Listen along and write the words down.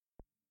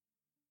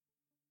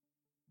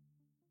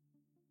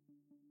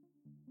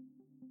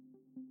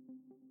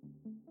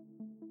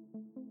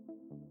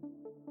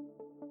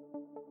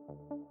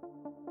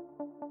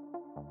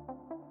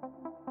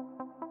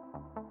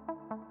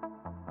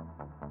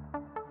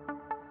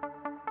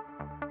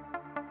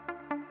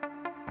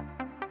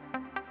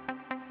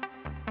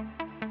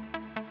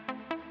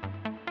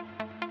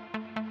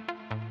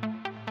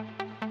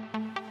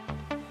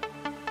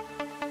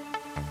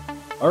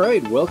All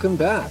right, welcome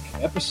back.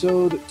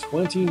 Episode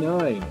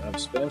 29 of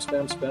Spam,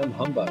 Spam, Spam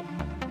Humbug.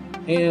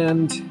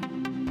 And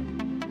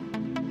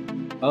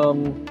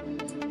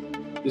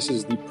this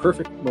is the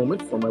perfect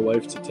moment for my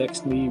wife to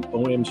text me,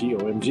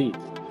 OMG, OMG.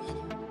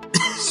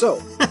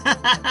 So,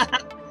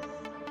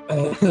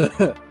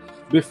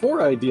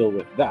 before I deal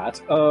with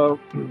that,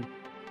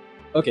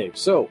 okay,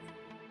 so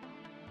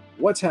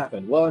what's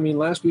happened? Well, I mean,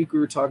 last week we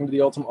were talking to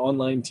the Ultima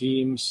Online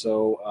team,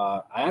 so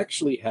I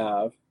actually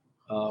have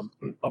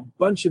a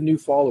bunch of new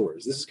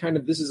followers. This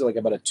is like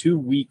about a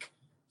 2-week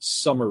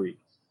summary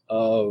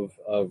of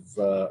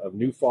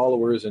new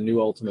followers and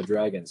new Ultima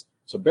Dragons.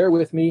 So bear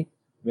with me.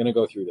 I'm going to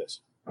go through this.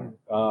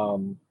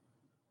 On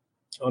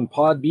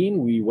Podbean,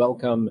 we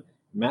welcome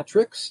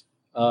Matrix,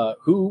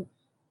 who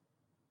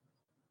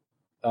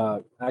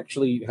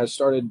actually has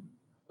started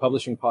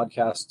publishing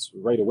podcasts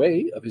right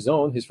away of his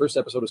own. His first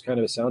episode was kind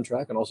of a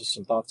soundtrack and also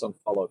some thoughts on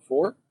Fallout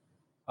 4.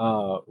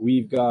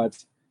 We've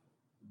got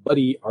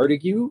Buddy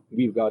Artigue.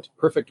 We've got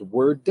Perfect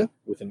Word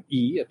with an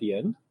E at the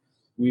end.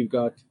 We've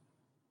got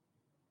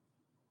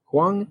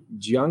Huang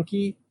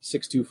Jianqi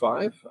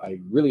 625. I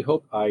really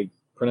hope I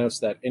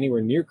pronounced that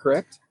anywhere near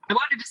correct. I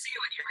wanted to see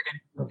what you were going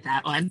to do with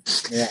that one.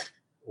 Yeah.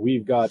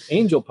 We've got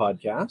Angel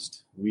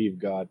Podcast. We've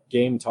got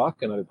Game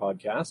Talk, another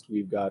podcast.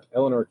 We've got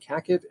Eleanor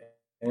Cackett,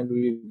 and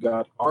we've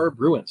got R.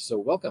 Bruins. So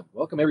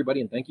welcome everybody,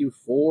 and thank you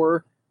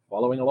for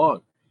following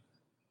along.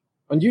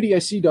 On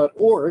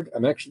UDIC.org,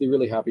 I'm actually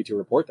really happy to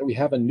report that we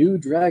have a new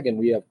dragon.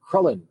 We have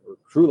Krulin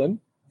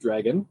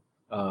Dragon,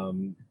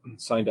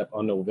 signed up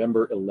on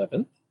November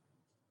 11th.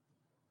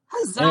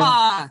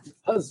 Huzzah!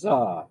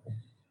 Huzzah!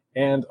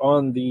 And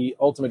on the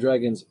Ultima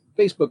Dragons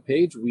Facebook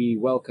page, we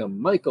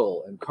welcome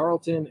Michael and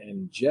Carlton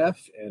and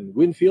Jeff and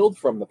Winfield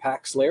from the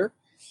Pack Slayer.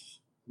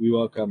 We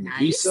welcome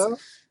Lisa.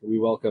 We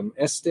welcome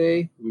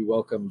Este. We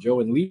welcome Joe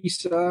and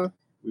Lisa.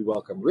 We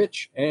welcome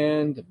Rich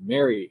and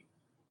Mary.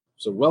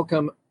 So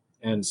welcome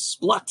and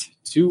Splut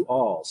to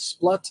all.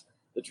 Splut,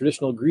 the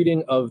traditional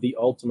greeting of the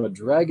Ultima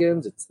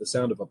Dragons. It's the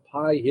sound of a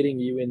pie hitting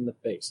you in the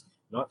face.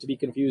 Not to be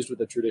confused with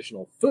the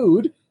traditional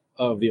food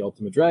of the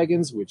Ultima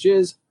Dragons, which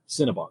is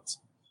Cinnabons.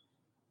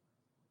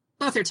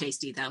 Both are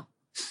tasty, though.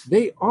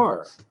 They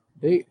are.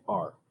 They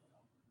are.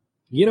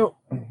 You know,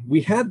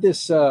 we had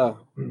this...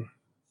 I'm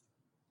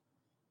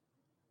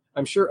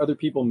sure other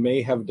people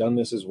may have done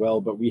this as well,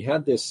 but we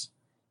had this...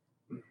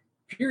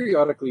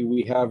 Periodically,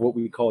 we have what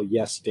we call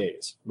yes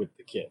days with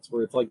the kids,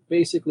 where it's like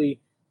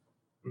basically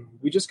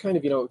we just kind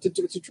of,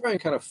 to try and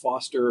kind of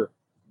foster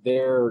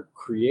their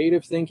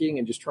creative thinking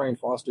and just try and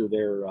foster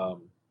their,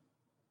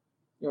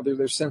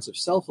 their sense of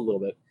self a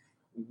little bit.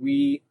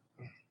 We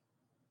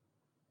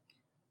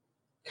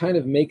kind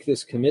of make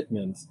this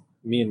commitment,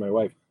 me and my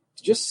wife,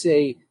 to just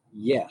say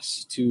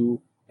yes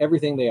to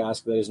everything they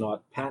ask that is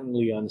not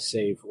patently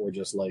unsafe or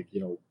just like,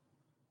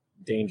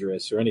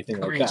 dangerous or anything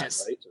like that,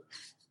 right?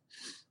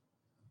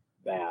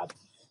 Bad.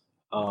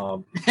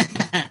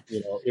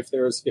 If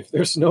there's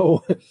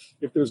no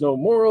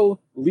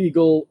moral,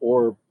 legal,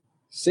 or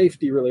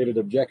safety related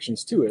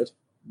objections to it,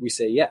 we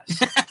say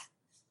yes.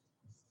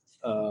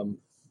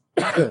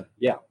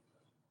 Yeah.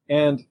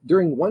 And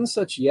during one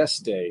such yes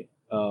day,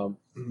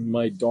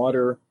 my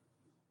daughter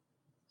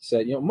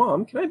said,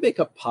 Mom, can I bake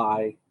a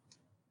pie?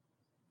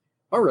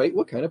 All right,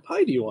 what kind of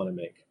pie do you want to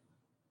make?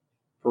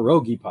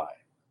 Pierogi pie.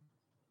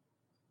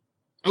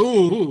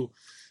 Ooh.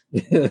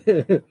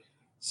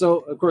 So,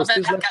 of course,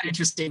 that got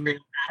interesting real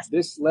fast.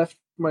 This left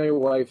my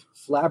wife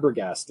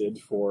flabbergasted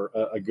for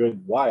a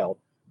good while,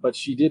 but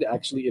she did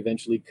actually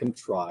eventually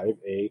contrive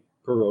a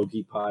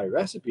pierogi pie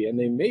recipe, and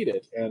they made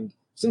it. And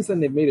since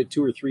then, they've made it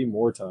 2 or 3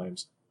 more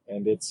times.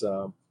 And it's,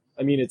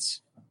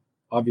 it's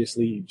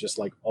obviously just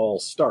like all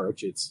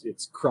starch.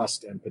 It's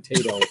crust and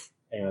potato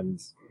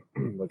and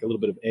like a little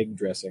bit of egg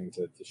dressing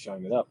to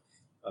shine it up,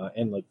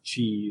 and like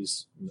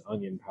cheese and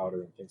onion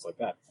powder and things like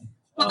that.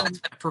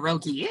 That's what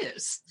pierogi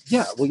is.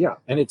 Yeah, well, yeah,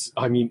 and it's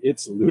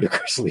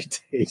ludicrously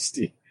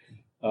tasty.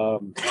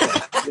 So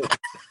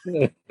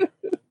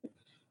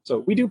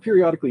we do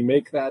periodically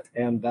make that,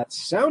 and that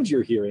sound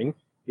you're hearing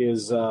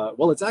is,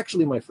 it's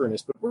actually my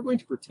furnace, but we're going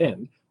to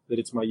pretend that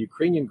it's my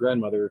Ukrainian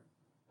grandmother,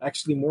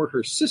 actually more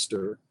her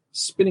sister,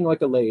 spinning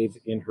like a lathe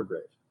in her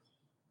grave.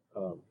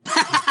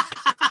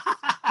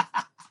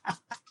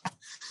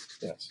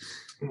 Yes.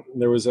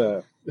 There was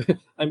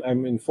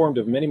I'm informed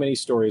of many, many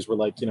stories where,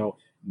 like,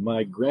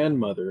 my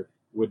grandmother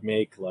would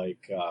make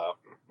like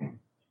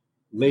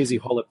lazy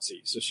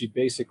holoptsi. So she'd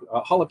basically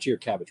holoptsi or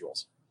cabbage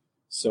rolls.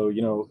 So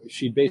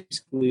she'd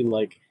basically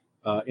like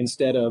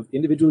instead of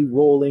individually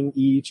rolling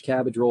each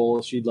cabbage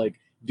roll, she'd like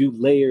do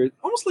layers,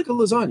 almost like a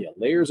lasagna,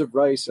 layers of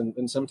rice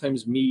and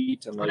sometimes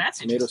meat and like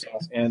tomato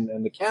sauce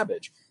and the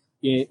cabbage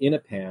in a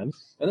pan,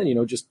 and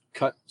then just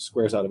cut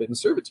squares out of it and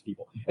serve it to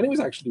people. And it was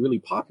actually really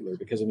popular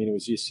because it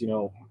was just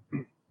it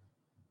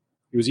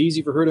was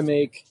easy for her to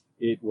make.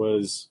 It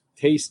was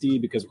tasty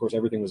because of course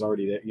everything was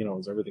already there. It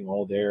was everything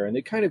all there, and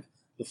the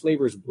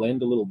flavors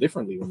blend a little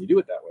differently when you do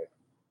it that way.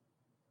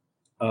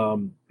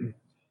 And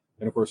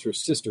of course her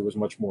sister was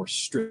much more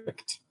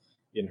strict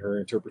in her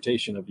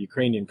interpretation of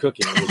Ukrainian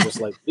cooking. It was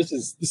just like, this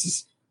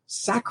is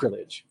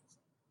sacrilege.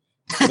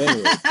 But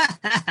anyway,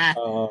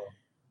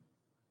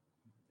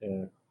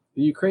 yeah,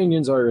 the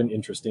Ukrainians are an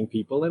interesting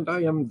people, and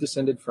I am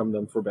descended from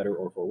them for better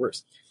or for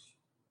worse.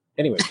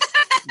 Anyway,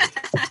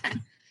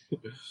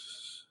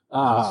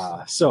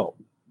 so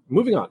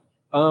moving on.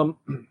 I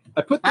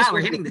put this. Wow,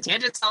 we're hitting the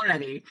tangents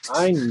already.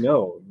 I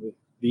know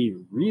the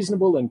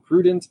reasonable and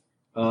prudent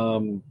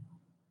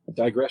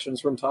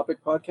digressions from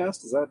topic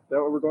podcast. Is that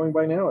what we're going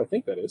by now? I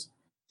think that is.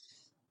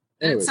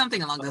 Anyways,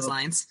 something along those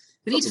lines.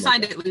 We need to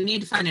find it. We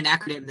need to find an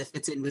acronym that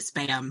fits in with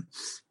spam.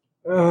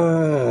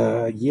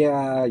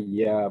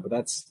 Yeah, but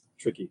that's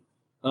tricky.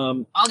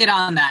 I'll get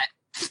on that.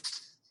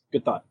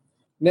 Good thought.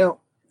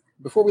 Now,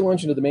 before we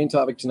launch into the main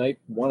topic tonight,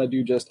 want to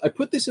do I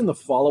put this in the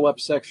follow-up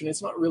section.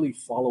 It's not really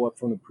follow-up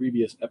from the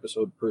previous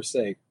episode per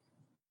se,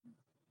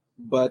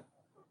 but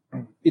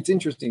it's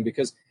interesting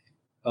because,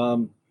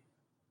 of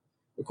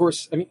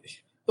course,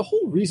 the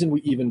whole reason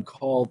we even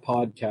call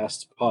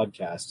podcasts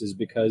is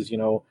because,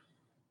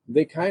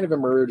 they kind of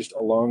emerged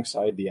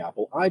alongside the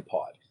Apple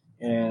iPod.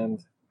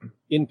 And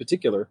in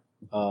particular,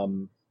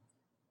 Apple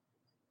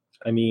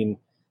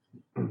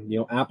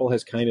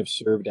has kind of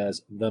served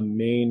as the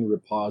main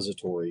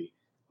repository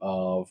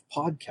of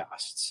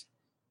podcasts.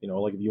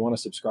 Like if you want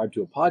to subscribe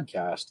to a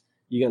podcast,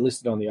 you get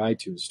listed on the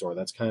iTunes store.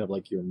 That's kind of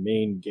like your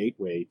main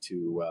gateway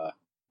to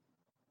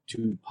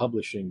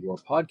publishing your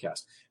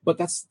podcast. But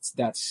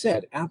that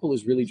said, Apple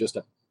is really just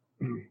a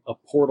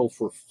portal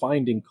for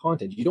finding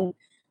content. You don't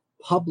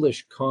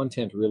publish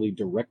content really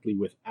directly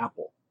with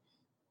Apple.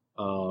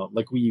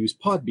 Like we use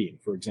Podbean,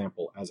 for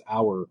example, as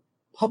our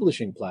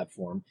publishing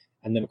platform.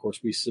 And then, of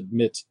course, we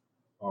submit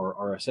our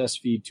RSS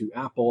feed to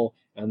Apple,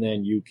 and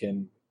then you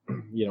can,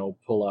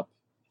 pull up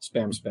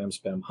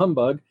spam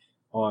humbug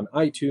on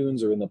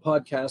iTunes or in the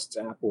podcasts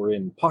app or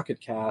in Pocket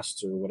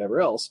Casts or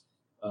whatever else,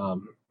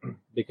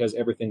 because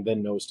everything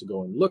then knows to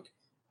go and look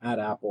at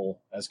Apple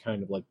as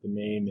kind of like the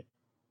main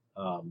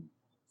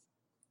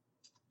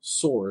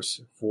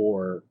source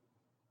for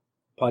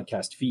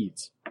podcast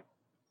feeds.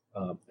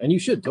 And you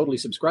should totally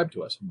subscribe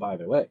to us, by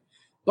the way.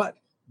 But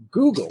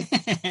Google,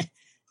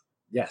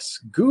 yes,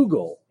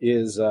 Google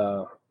is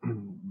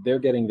they're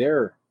getting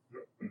they're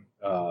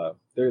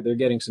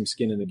getting some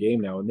skin in the game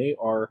now, and they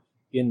are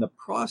in the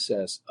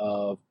process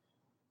of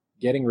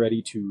getting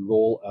ready to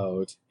roll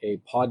out a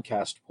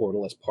podcast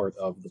portal as part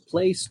of the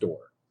Play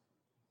Store.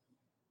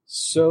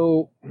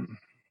 So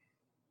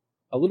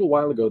a little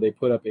while ago, they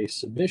put up a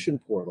submission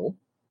portal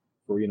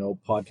for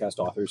podcast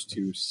authors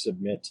to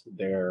submit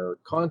their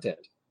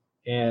content,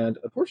 and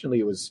unfortunately,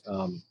 it was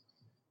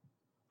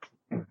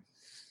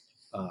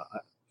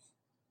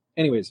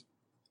anyways,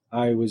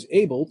 I was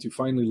able to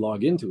finally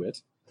log into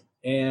it,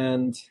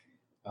 and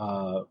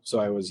so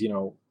I was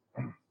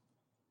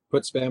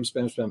put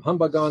spam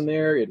humbug on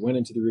there. It went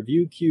into the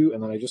review queue,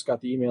 and then I just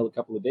got the email a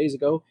couple of days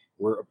ago.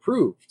 We're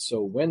approved.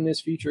 So when this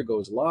feature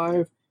goes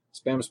live,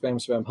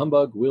 spam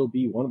humbug will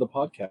be one of the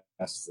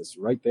podcasts that's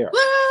right there.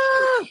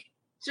 Woo!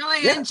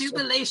 Joy and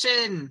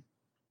jubilation.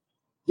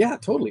 Yeah,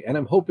 totally. And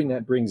I'm hoping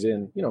that brings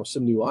in,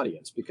 some new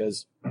audience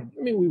because,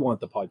 we want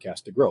the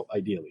podcast to grow,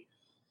 ideally.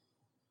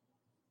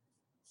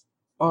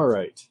 All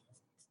right.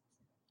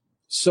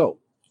 So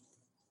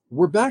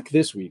we're back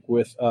this week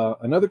with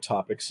another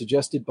topic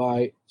suggested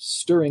by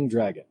Stirring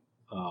Dragon,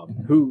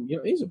 who,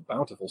 he's a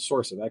bountiful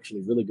source of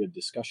actually really good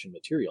discussion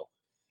material.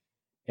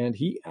 And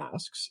he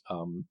asks,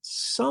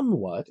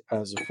 somewhat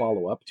as a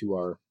follow-up to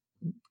our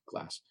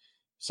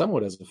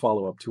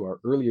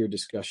earlier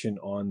discussion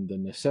on the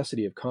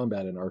necessity of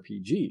combat in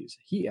RPGs,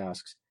 he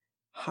asks,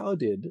 how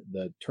did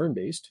the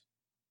turn-based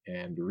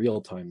and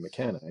real-time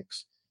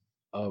mechanics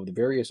of the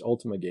various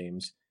Ultima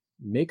games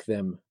make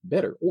them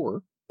better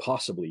or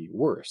possibly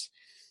worse?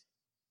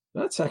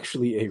 That's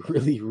actually a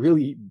really,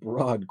 really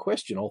broad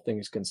question, all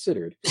things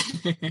considered.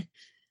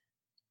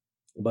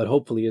 But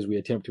hopefully, as we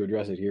attempt to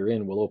address it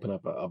herein, we'll open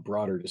up a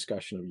broader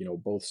discussion of,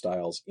 both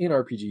styles in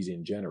RPGs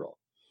in general.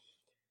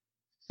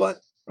 But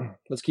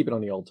let's keep it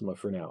on the Ultima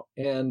for now.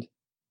 And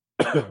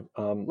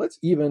let's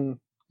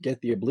even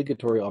get the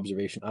obligatory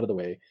observation out of the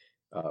way.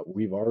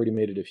 We've already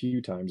made it a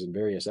few times in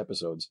various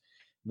episodes.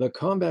 The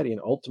combat in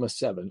Ultima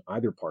 7,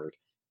 either part,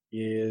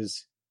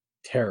 is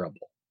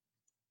terrible.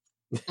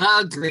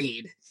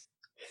 Agreed.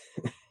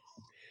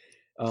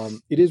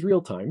 It is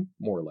real time,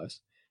 more or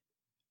less.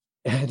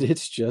 And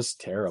it's just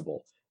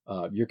terrible.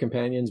 Your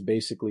companions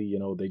basically,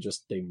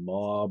 they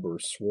mob or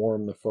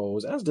swarm the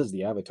foes, as does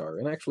the Avatar.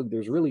 And actually,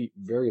 there's really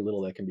very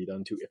little that can be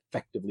done to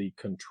effectively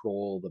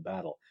control the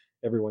battle.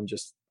 Everyone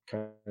just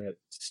kind of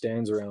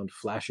stands around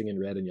flashing in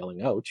red and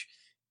yelling ouch,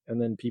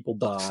 and then people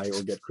die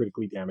or get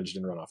critically damaged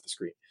and run off the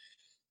screen.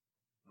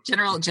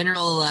 General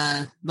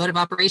mode of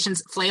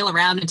operations, flail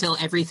around until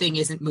everything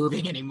isn't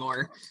moving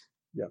anymore.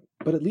 Yeah,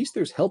 but at least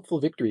there's helpful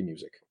victory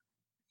music.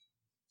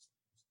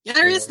 Yeah,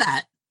 there is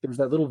that. There's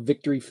that little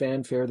victory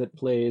fanfare that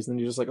plays, and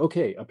you're just like,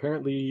 okay,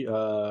 apparently,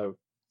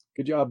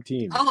 good job,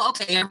 team. Oh,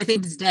 okay,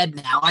 everything's dead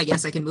now. I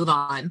guess I can move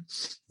on.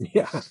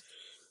 Yeah.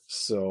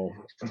 So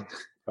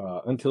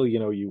until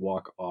you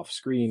walk off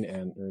screen,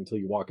 or until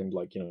you walk and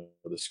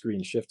the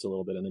screen shifts a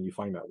little bit, and then you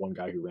find that one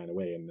guy who ran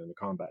away, and then the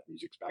combat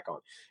music's back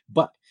on.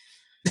 But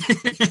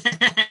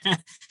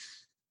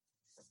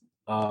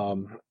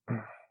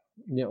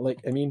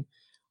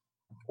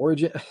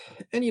Origin,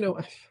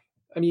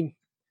 and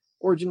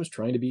Origin was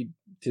trying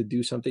to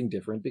do something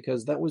different,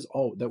 because that was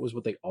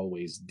what they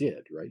always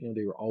did, right?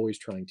 They were always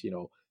trying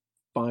to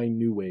find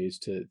new ways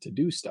to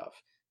do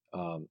stuff.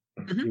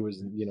 It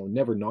was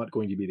never not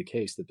going to be the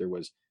case that there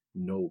was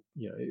no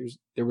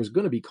there was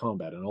going to be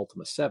combat in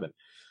Ultima 7,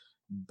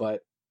 but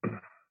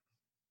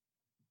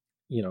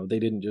they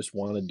didn't just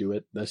want to do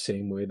it the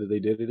same way that they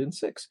did it in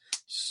 6,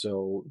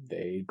 so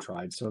they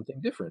tried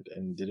something different.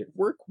 And did it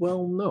work?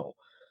 Well, no.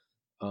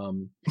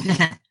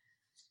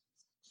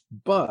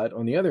 But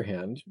on the other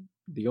hand,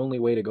 the only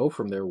way to go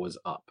from there was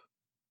up.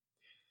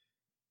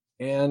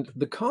 And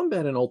the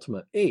combat in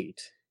Ultima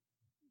 8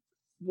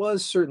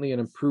 was certainly an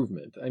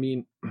improvement. I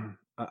mean,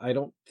 I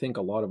don't think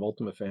a lot of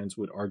Ultima fans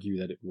would argue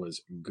that it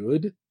was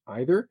good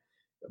either,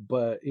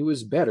 but it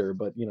was better,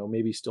 but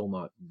maybe still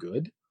not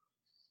good.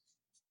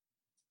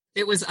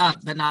 It was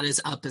up, but not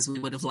as up as we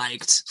would have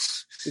liked.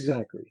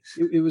 Exactly.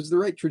 It was the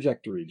right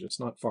trajectory,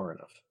 just not far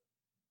enough.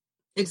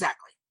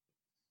 Exactly.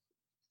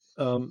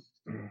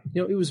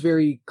 It was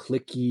very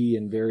clicky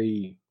and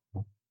very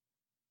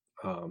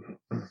well,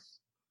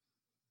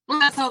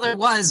 that's all there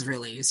was,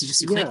 really.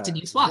 Is you clicked and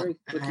you swapped.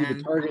 The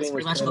targeting was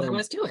pretty much all there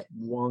was to it.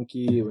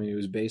 Wonky. I mean, it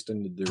was based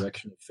on the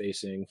direction of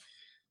facing.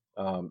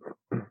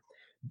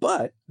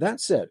 But that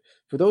said,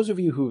 for those of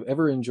you who've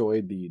ever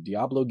enjoyed the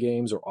Diablo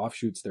games or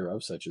offshoots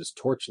thereof, such as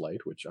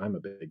Torchlight, which I'm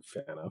a big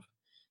fan of,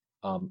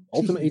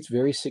 Ultima 8's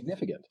very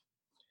significant,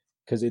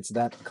 because it's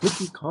that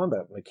clicky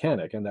combat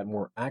mechanic and that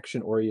more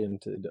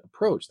action-oriented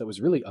approach that was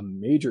really a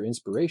major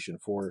inspiration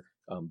for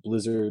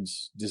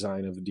Blizzard's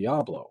design of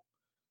Diablo.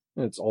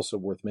 And it's also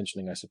worth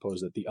mentioning, I suppose,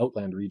 that the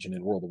Outland region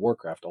in World of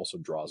Warcraft also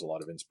draws a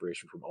lot of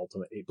inspiration from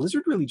Ultima 8.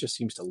 Blizzard really just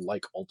seems to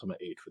like Ultima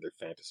 8 for their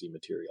fantasy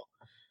material.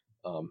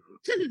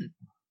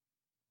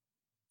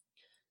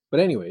 But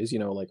anyways,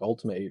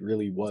 Ultima 8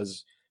 really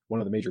was one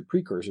of the major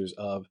precursors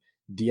of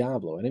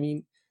Diablo. And I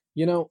mean,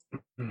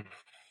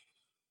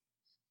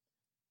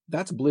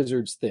 that's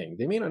Blizzard's thing.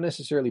 They may not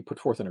necessarily put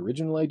forth an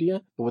original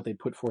idea, but what they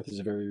put forth is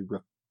a very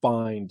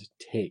refined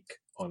take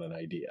on an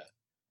idea.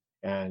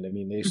 And I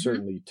mean, they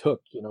certainly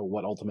took,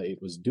 what Ultima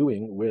 8 was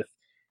doing with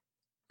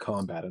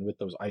combat and with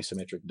those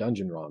isometric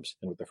dungeon ROMs,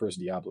 and with the first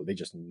Diablo, they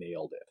just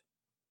nailed it.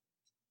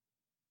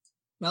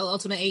 Well,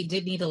 Ultima 8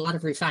 did need a lot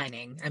of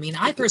refining. I mean,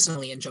 I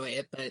personally enjoy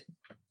it, but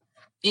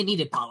it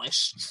needed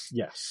polish.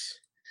 Yes.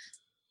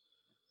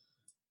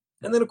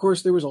 And then, of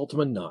course, there was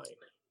Ultima 9,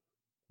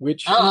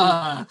 which,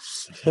 well,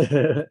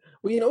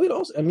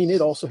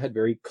 it also had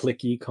very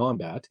clicky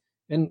combat,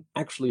 and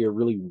actually a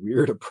really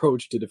weird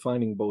approach to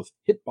defining both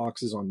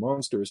hitboxes on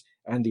monsters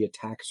and the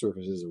attack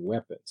surfaces of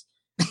weapons.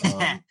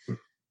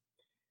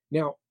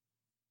 Now,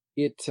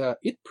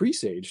 it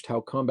presaged how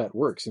combat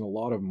works in a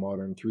lot of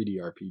modern 3D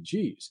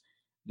RPGs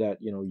that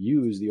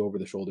use the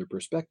over-the-shoulder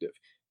perspective,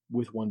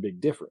 with one big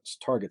difference: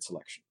 target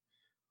selection.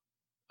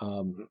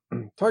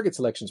 Target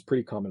selection is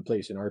pretty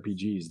commonplace in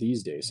RPGs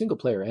these days, single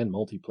player and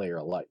multiplayer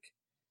alike.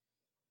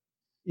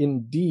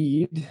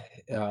 Indeed,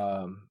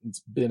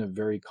 it's been a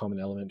very common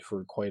element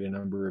for quite a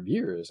number of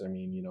years. I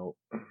mean,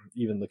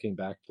 even looking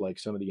back to like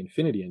some of the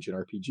Infinity Engine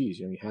RPGs,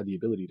 you had the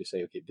ability to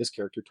say, okay, this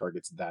character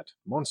targets that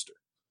monster.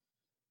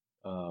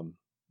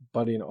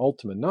 But in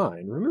Ultima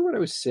 9, remember what I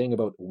was saying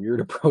about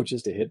weird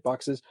approaches to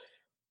hitboxes?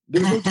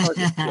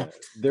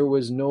 There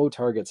was no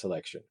target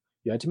selection.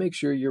 You had to make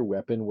sure your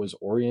weapon was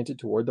oriented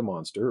toward the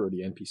monster or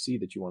the NPC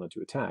that you wanted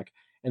to attack,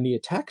 and the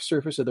attack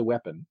surface of the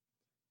weapon,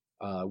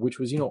 which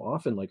was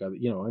often like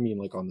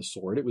like on the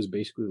sword, it was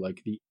basically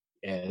like the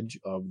edge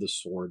of the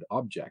sword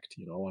object.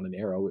 On an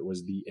arrow, it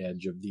was the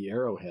edge of the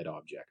arrowhead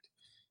object.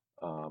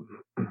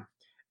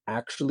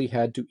 Actually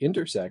had to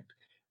intersect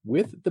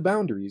with the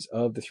boundaries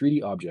of the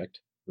 3D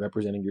object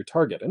representing your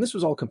target, and this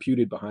was all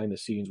computed behind the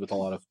scenes with a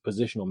lot of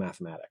positional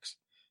mathematics.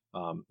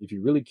 If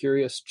you're really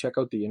curious, check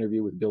out the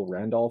interview with Bill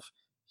Randolph.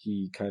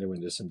 He kind of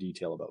went into some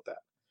detail about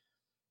that.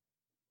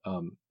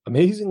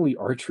 Amazingly,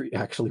 archery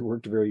actually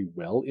worked very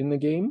well in the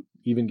game,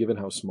 even given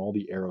how small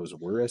the arrows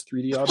were as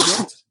 3D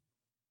objects.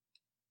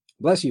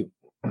 Bless you.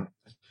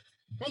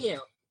 Thank you.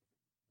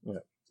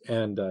 Yeah.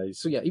 And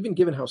even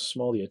given how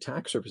small the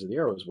attack surface of the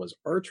arrows was,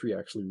 archery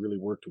actually really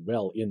worked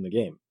well in the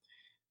game.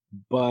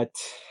 But,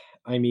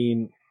 I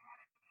mean,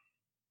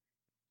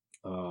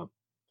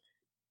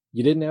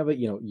 you didn't have it,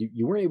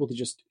 you weren't able to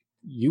just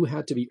you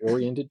had to be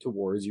oriented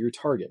towards your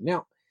target.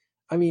 Now,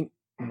 I mean,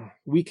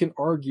 we can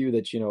argue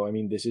that,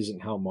 this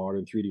isn't how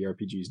modern 3D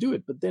RPGs do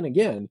it, but then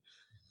again,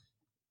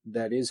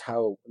 that is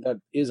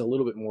a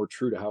little bit more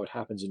true to how it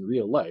happens in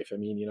real life. I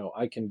mean,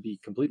 I can be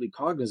completely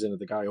cognizant of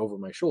the guy over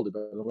my shoulder,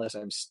 but unless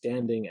I'm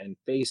standing and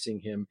facing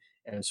him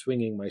and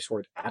swinging my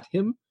sword at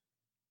him,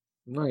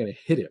 I'm not going to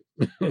hit him.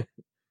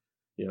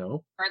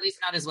 Or at least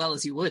not as well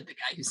as you would the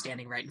guy who's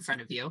standing right in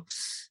front of you.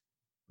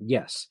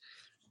 Yes.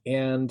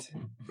 And,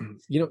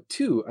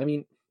 too, I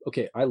mean,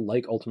 okay, I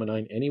like Ultima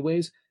 9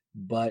 anyways,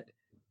 but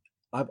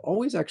I've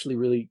always actually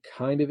really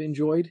kind of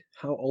enjoyed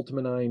how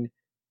Ultima 9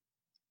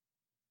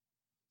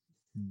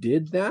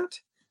 did that,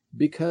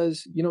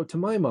 because, to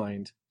my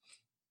mind,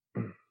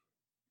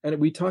 and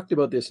we talked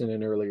about this in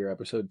an earlier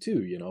episode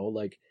too,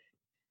 like,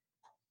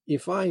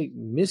 if I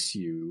miss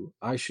you,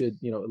 I should,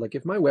 like,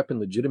 if my weapon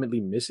legitimately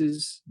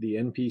misses the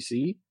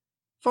NPC,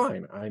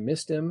 fine, I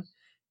missed him.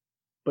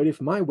 But if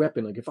my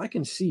weapon, like, if I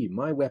can see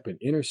my weapon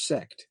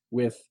intersect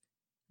with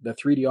the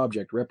 3D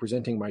object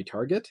representing my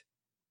target,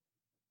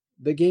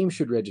 the game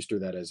should register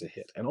that as a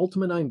hit. And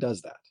Ultima 9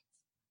 does that.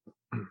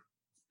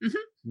 Mm-hmm.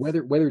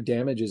 Whether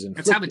damage is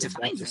inflicted,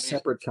 that's a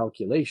separate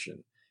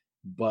calculation.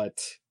 But,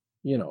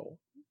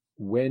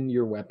 when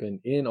your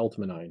weapon in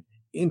Ultima 9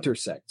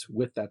 intersects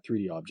with that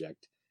 3D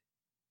object,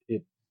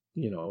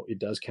 it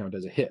does count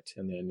as a hit.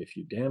 And then if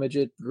you damage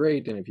it,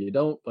 great. And if you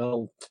don't,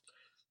 well,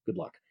 good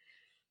luck.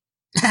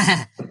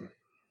 Of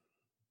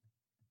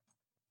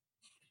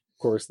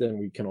course, then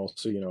we can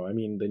also,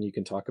 then you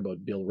can talk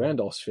about Bill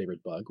Randolph's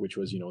favorite bug, which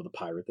was, the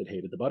pirate that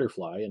hated the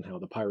butterfly, and how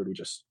the pirate would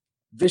just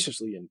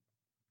viciously and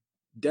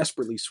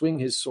desperately swing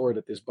his sword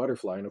at this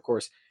butterfly. And of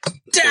course,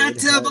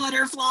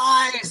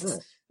 butterflies! Yeah.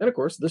 And of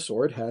course, the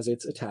sword has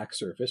its attack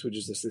surface, which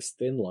is this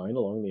thin line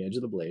along the edge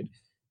of the blade.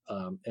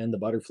 And the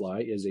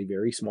butterfly is a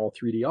very small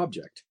 3D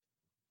object.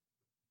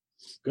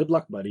 Good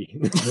luck, buddy.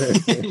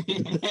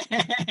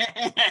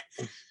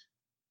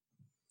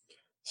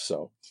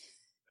 So,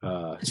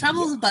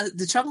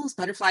 the troubles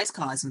butterflies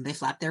cause when they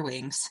flap their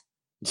wings.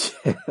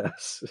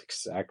 Yes,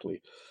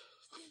 exactly.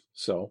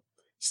 So,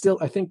 still,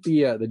 I think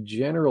the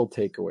general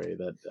takeaway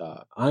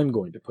that I'm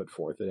going to put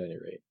forth at any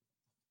rate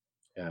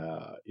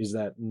is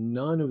that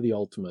none of the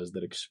Ultimas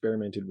that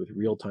experimented with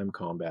real-time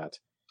combat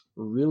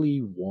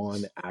really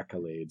won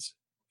accolades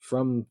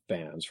from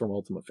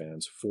Ultima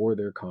fans for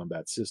their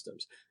combat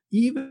systems,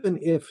 even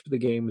if the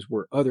games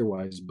were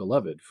otherwise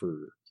beloved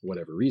for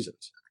whatever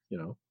reasons,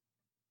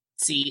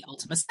 See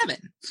Ultima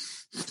 7.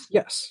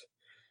 Yes.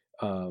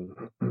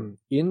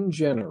 In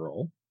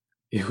general,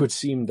 it would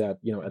seem that,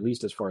 at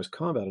least as far as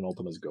combat in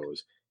Ultimas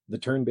goes, the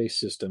turn-based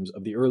systems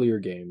of the earlier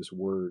games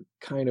were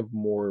kind of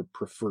more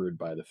preferred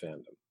by the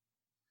fandom.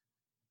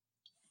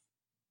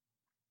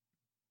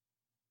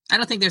 I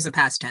don't think there's a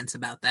past tense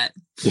about that.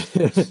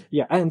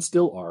 Yeah, and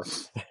still are.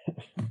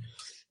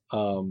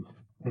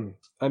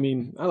 I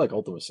mean, I like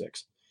Ultima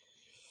 6.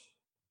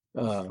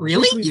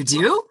 Really? You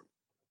do?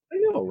 I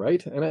know,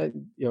 right?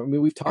 And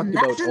we've talked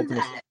about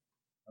Ultima.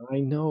 I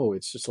know,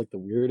 it's just like the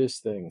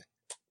weirdest thing.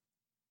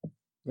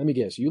 Let me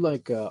guess, you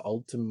like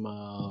Ultima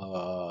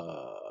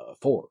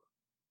 4.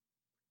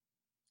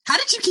 How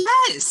did you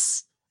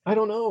guess? I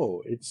don't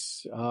know.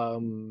 It's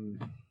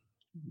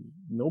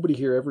nobody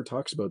here ever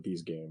talks about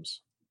these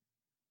games.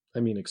 I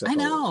mean, except I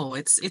know,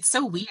 it's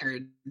so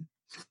weird.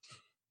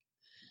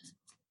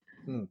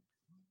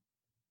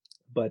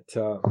 But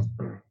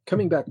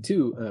coming back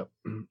to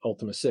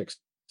Ultima 6,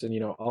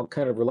 and I'll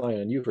kind of rely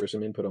on you for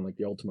some input on like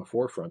the Ultima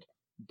 4 front,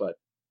 but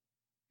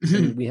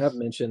we have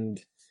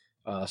mentioned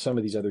some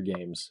of these other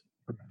games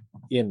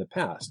in the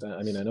past.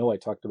 I mean, I know I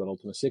talked about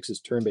Ultima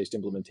 6's turn-based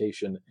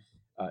implementation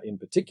in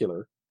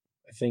particular,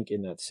 I think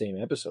in that same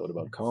episode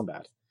about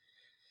combat.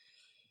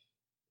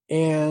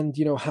 And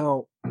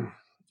how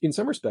in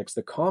some respects,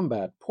 the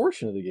combat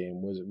portion of the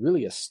game was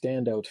really a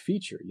standout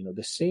feature.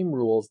 The same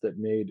rules that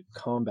made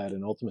combat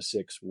in Ultima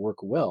 6 work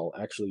well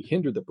actually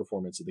hindered the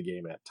performance of the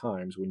game at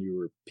times when you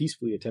were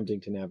peacefully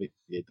attempting to navigate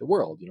the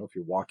world. If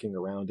you're walking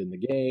around in the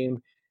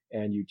game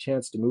and you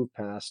chance to move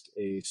past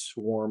a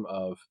swarm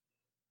of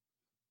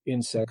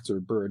insects or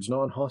birds,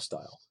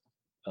 non-hostile,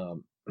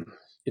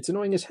 it's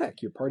annoying as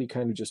heck. Your party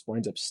kind of just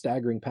winds up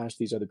staggering past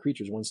these other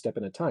creatures one step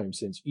at a time,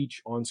 since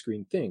each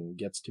on-screen thing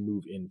gets to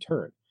move in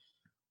turn.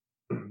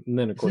 And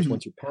then, of course,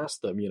 once you're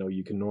past them,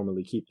 you can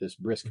normally keep this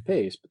brisk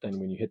pace. But then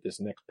when you hit this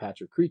next patch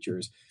of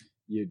creatures,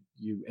 you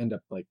end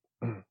up like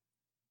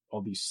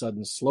all these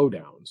sudden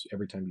slowdowns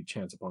every time you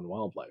chance upon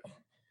wildlife.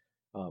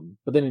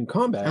 But then in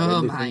combat,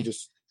 everything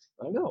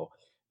I know.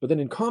 But then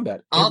in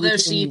combat, all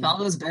those sheep, all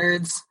those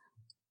birds.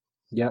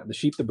 Yeah, the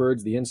sheep, the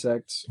birds, the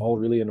insects, all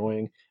really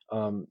annoying.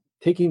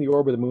 Taking the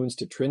Orb of the Moons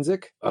to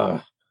Trinsic,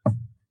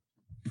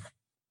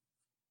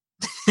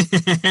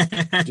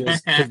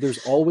 just because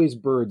there's always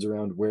birds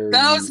around where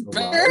those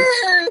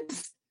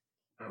birds.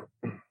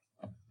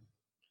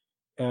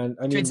 And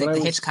I mean, Trinsic, the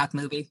Hitchcock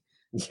movie.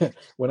 Yeah,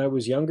 when I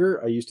was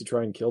younger, I used to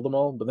try and kill them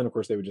all, but then of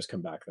course they would just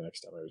come back the next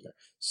time I was there.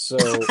 So,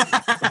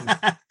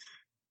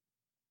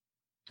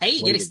 hey,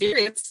 you get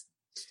experience.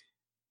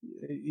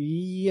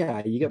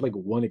 Yeah, you get like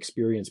 1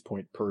 experience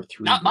point per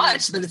 3 Not games.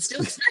 much, but it's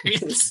still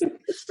experience.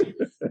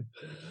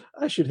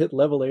 I should hit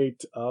level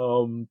 8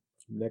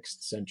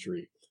 next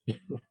century. It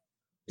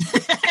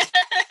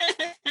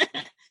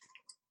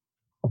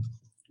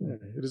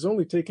has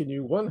only taken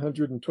you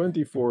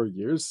 124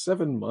 years,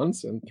 7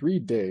 months, and 3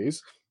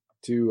 days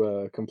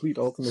to complete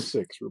Ultima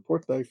 6.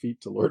 Report thy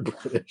feat to Lord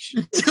British.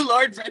 To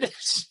Lord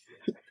British.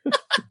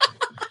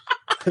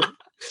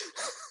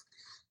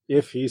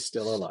 If he's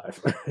still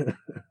alive.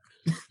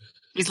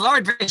 He's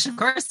Lord British, of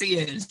course he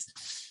is.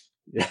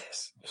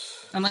 Yes.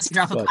 Unless you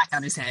drop a plaque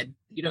on his head.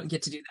 You don't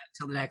get to do that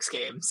until the next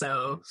game,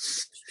 so...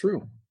 It's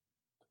true.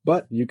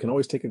 But you can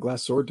always take a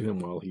glass sword to him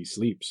while he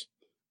sleeps.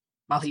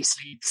 While he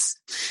sleeps.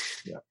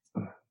 Yeah.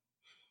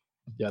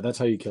 Yeah, that's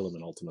how you kill him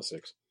in Ultima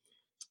 6.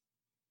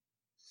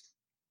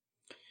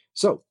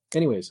 So,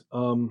 anyways,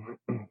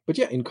 but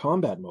yeah, in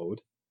combat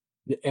mode,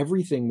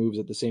 everything moves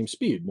at the same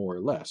speed, more or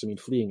less. I mean,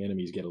 fleeing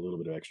enemies get a little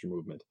bit of extra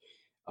movement.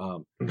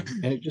 And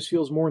it just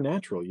feels more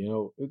natural, you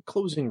know.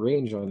 Closing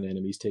range on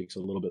enemies takes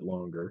a little bit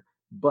longer,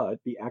 but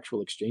the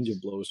actual exchange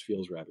of blows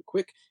feels rather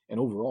quick, and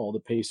overall the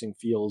pacing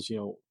feels, you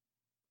know,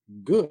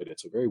 good.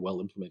 It's a very well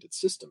implemented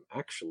system,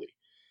 actually.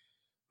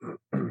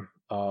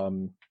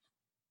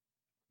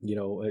 You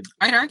know,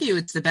 I'd argue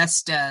it's the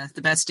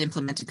best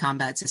implemented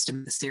combat system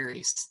in the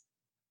series.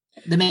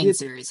 The main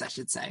series, I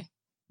should say.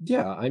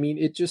 Yeah, I mean,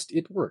 it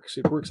works.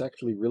 It works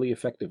actually really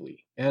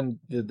effectively. And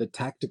the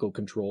tactical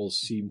controls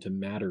seem to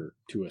matter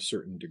to a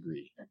certain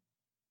degree.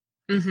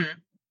 Mm-hmm.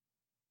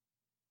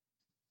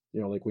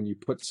 You know, like when you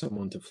put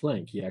someone to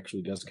flank, he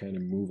actually does kind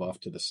of move off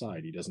to the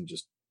side. He doesn't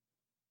just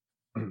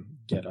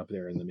get up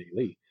there in the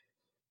melee.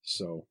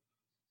 So,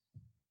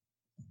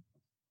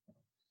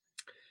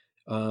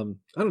 I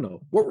don't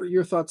know. What were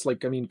your thoughts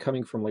like, I mean,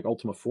 coming from like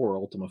Ultima 4 or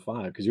Ultima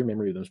 5? Because your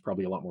memory of them is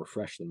probably a lot more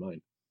fresh than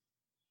mine.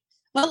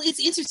 Well, it's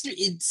interesting.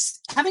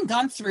 It's having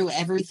gone through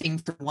everything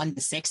from 1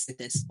 to 6 at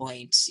this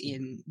point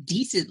in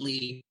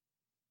decently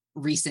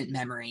recent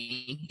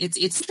memory. It's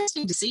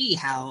interesting to see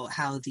how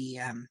the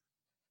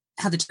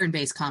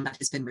turn-based combat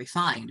has been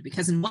refined,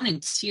 because in 1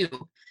 and 2,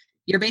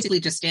 you're basically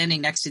just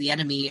standing next to the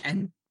enemy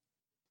and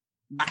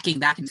whacking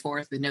back and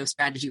forth with no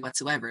strategy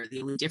whatsoever.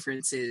 The only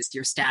difference is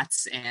your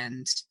stats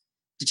and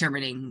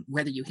determining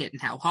whether you hit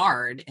and how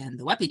hard, and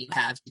the weapon you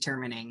have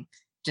determining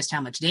just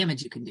how much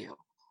damage you can do.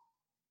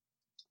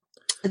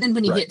 And then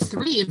when you hit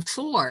 3 and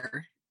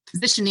 4,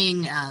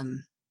 positioning,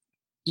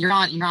 you're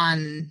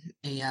on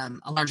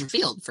a larger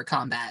field for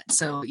combat.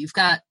 So you've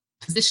got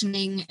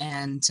positioning,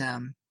 and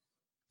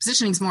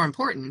positioning's more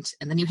important.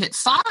 And then you hit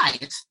 5,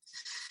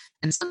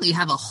 and suddenly you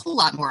have a whole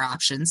lot more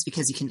options,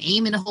 because you can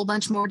aim in a whole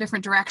bunch more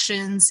different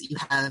directions. You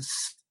have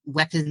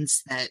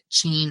weapons that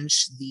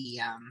change the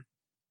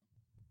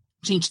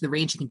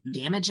range you can do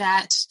damage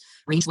at.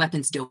 Ranged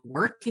weapons don't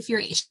work if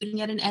you're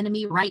shooting at an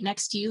enemy right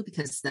next to you,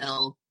 because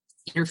they'll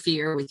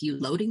interfere with you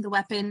loading the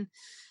weapon.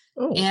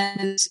 Oh.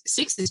 And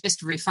 6 is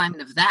just a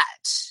refinement of that.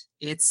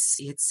 It's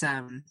just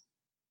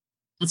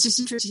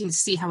interesting to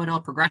see how it all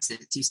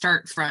progresses. You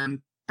start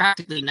from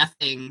practically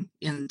nothing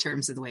in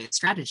terms of the way it's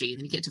strategy,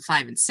 then you get to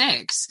 5 and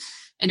 6,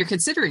 and you're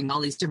considering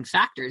all these different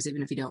factors,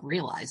 even if you don't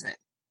realize it.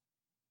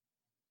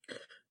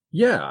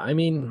 Yeah, I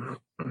mean,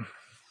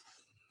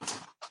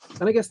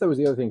 and I guess that was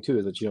the other thing too,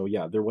 is that, you know,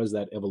 yeah, there was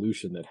that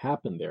evolution that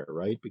happened there,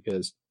 right?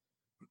 Because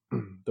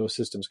those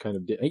systems kind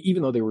of did,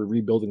 even though they were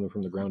rebuilding them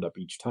from the ground up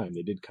each time,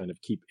 they did kind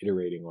of keep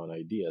iterating on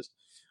ideas.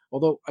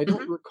 Although I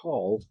don't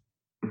recall,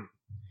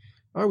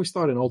 I always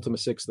thought in Ultima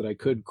 6 that I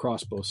could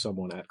crossbow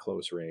someone at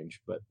close range,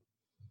 but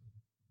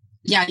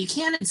yeah, you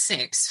can in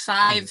 6.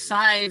 5,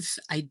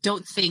 I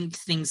don't think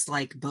things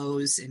like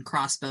bows and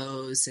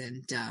crossbows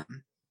and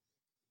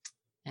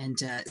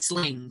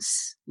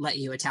slings let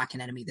you attack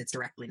an enemy that's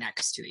directly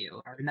next to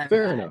you. I remember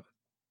fair that. Enough.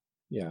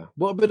 Yeah,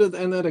 well, but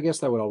and that, I guess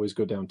that would always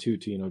go down to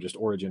you know, just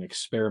Origin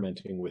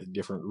experimenting with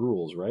different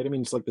rules, right? I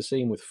mean, it's like the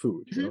same with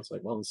food. You know, it's like,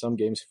 well, in some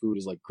games, food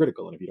is like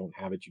critical, and if you don't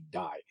have it, you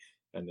die.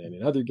 And then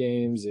in other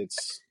games,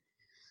 it's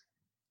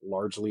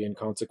largely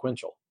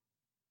inconsequential.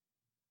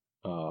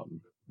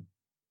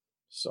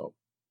 So,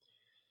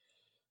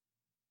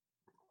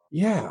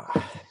 yeah.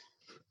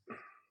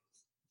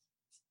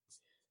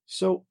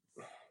 So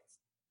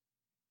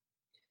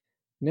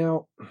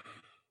now,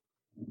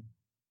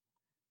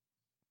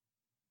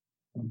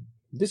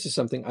 this is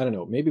something, I don't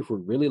know, maybe if we're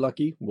really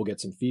lucky, we'll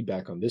get some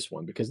feedback on this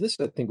one, because this,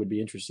 I think, would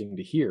be interesting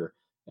to hear.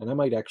 And I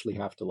might actually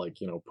have to,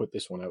 like, you know, put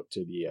this one out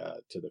to the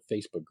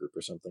Facebook group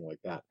or something like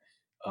that.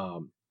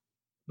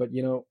 But,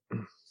 you know,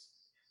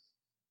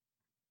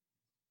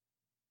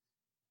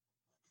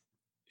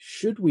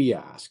 should we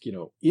ask, you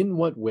know, in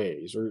what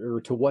ways or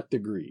to what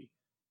degree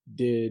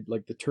did,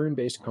 like, the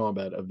turn-based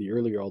combat of the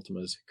earlier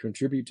Ultimas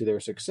contribute to their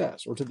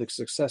success, or to the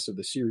success of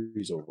the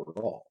series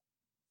overall?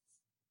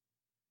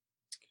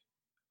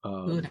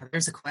 Ooh,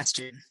 there's a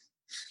question.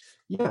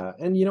 Yeah,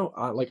 and you know,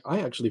 I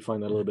actually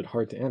find that a little bit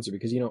hard to answer,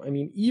 because, you know, I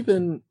mean,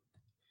 even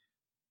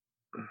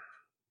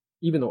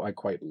though I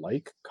quite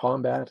like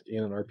combat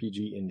in an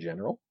RPG in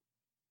general,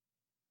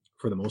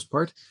 for the most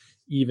part,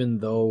 even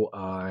though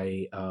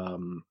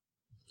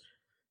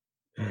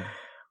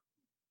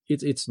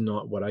it's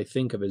not what I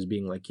think of as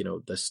being like, you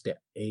know,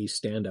 a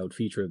standout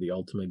feature of the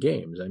Ultima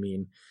games. I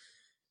mean,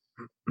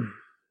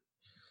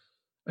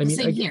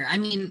 same here. I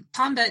mean,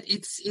 combat,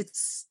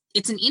 it's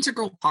an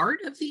integral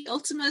part of the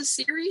Ultima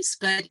series,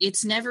 but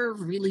it's never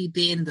really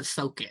been the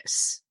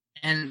focus.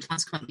 And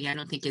consequently, I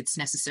don't think it's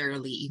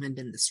necessarily even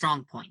been the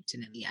strong point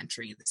in any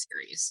entry in the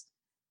series.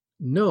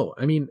 No,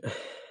 I mean,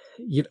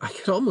 you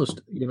could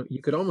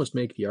almost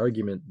make the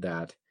argument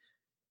that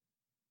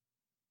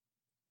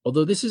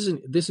although this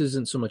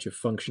isn't so much a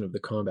function of the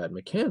combat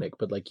mechanic,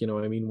 but like, you know,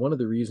 I mean, one of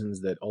the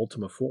reasons that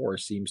Ultima 4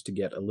 seems to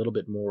get a little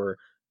bit more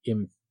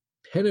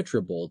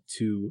impenetrable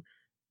to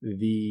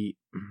the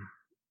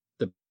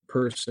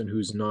person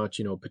who's not,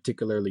 you know,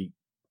 particularly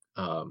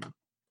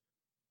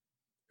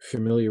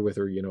familiar with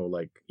or, you know,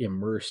 like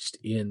immersed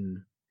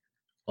in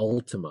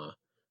Ultima,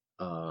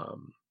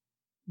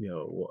 you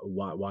know,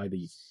 why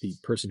the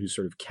person who's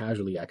sort of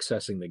casually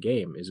accessing the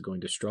game is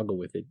going to struggle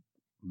with it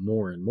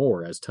more and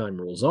more as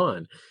time rolls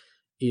on,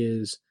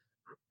 is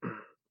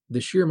the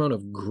sheer amount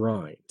of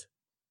grind.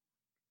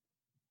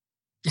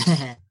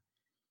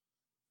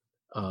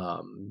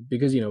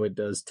 Because, you know, it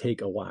does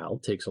take a while,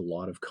 takes a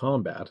lot of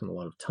combat and a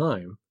lot of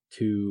time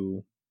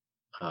to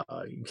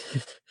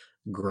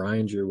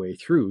grind your way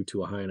through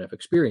to a high enough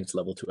experience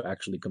level to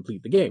actually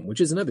complete the game,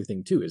 which is another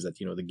thing too, is that,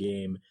 you know, the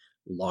game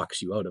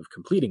locks you out of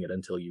completing it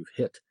until you've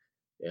hit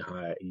a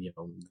high, you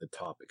know, the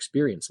top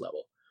experience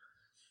level.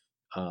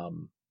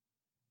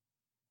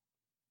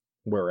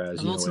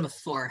 Whereas, Ultima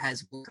 4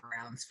 has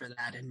workarounds for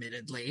that,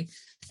 admittedly.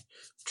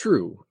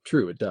 True,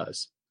 it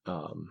does.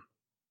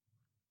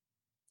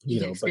 You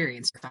can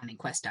experience finding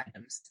quest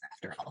items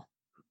after all.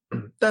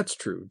 That's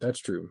true.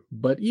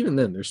 But even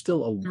then, there's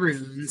still a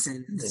runes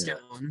and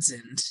stones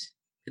and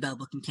the bell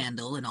book and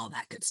candle and all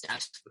that good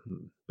stuff.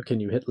 But can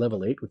you hit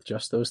level 8 with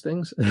just those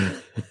things?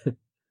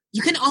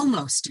 You can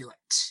almost do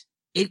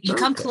it. You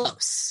come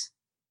close.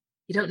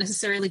 You don't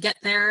necessarily get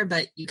there,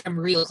 but you come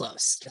real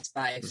close just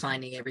by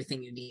finding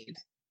everything you need.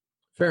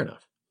 Fair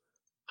enough.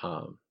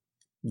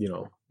 You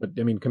know, but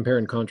I mean, compare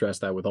and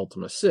contrast that with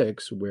Ultima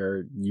 6,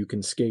 where you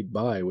can skate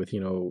by with,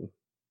 you know,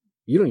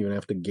 you don't even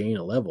have to gain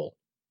a level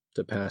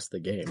to pass the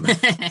game.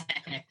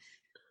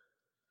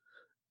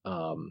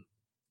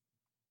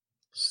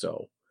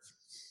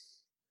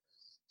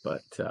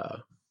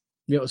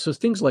 You know, so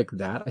things like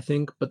that, I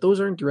think, but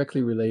those aren't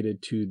directly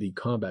related to the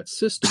combat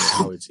system and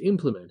how it's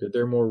implemented.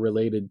 They're more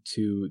related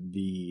to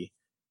the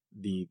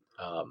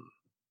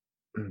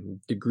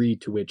degree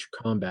to which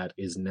combat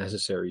is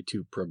necessary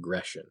to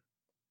progression.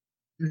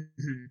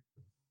 Mm-hmm.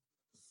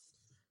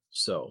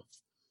 So,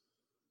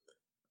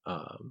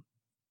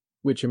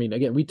 which, I mean,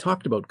 again, we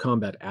talked about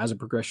combat as a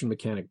progression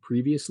mechanic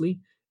previously,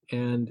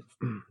 and,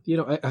 you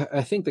know,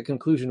 I think the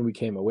conclusion we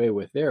came away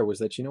with there was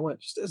that, you know what,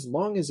 just as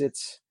long as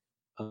it's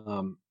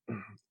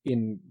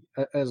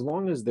as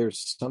long as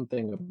there's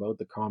something about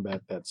the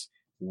combat that's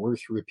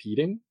worth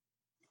repeating,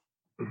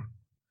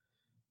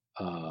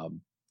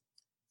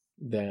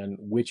 then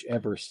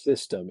whichever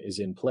system is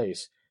in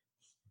place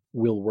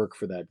will work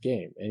for that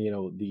game. And, you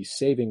know, the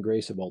saving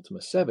grace of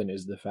Ultima 7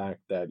 is the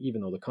fact that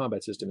even though the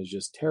combat system is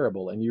just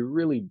terrible and you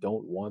really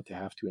don't want to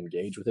have to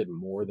engage with it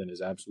more than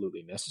is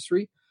absolutely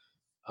necessary,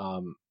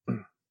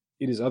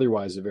 it is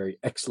otherwise a very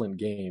excellent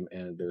game,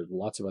 and there's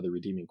lots of other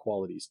redeeming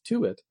qualities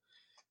to it.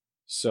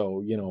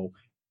 So, you know,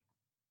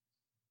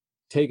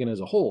 taken as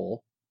a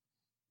whole,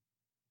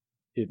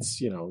 it's,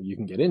 you know, you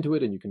can get into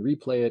it and you can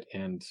replay it,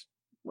 and,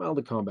 well,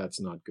 the combat's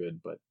not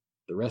good, but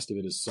the rest of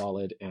it is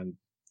solid, and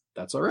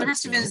that's all right. The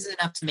rest of it is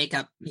enough to make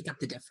up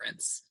the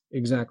difference.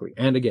 Exactly.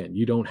 And again,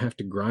 you don't have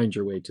to grind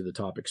your way to the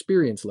top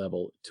experience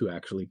level to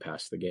actually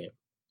pass the game.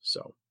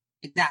 So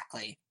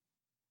exactly.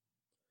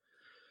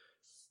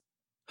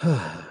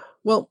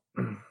 Well,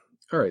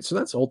 all right, so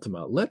that's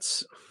Ultima.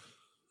 Let's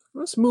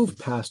move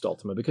past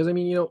Ultima, because, I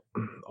mean, you know,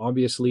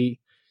 obviously,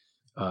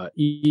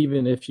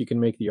 even if you can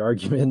make the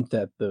argument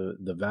that the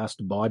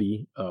vast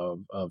body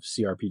of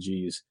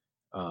CRPGs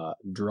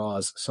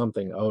draws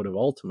something out of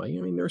Ultima, I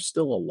mean, there's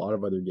still a lot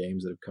of other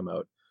games that have come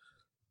out.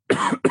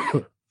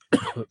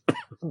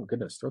 Oh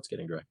goodness, throat's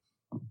getting dry.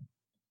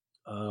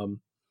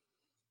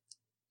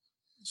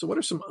 So what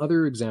are some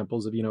other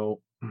examples of, you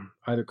know,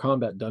 either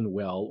combat done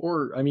well,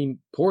 or, I mean,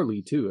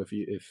 poorly too,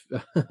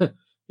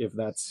 if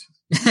that's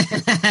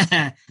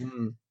I've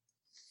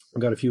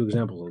got a few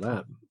examples of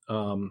that.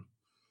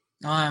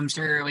 I'm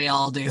sure we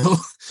all do.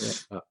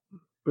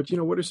 But, you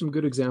know, what are some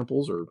good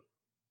examples or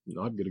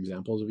not good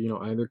examples of, you know,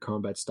 either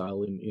combat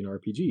style in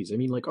RPGs? I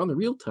mean, like on the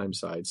real-time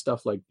side,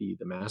 stuff like the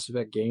Mass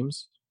Effect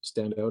games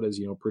stand out as,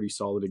 you know, pretty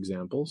solid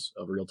examples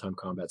of a real-time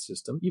combat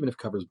system, even if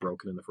cover's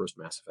broken in the first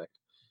Mass Effect.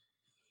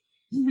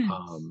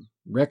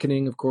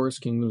 Reckoning, of course,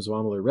 Kingdoms of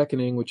Amalur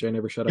Reckoning, which I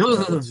never shut up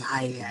about.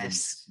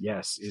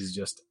 Yes, is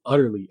just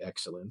utterly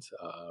excellent.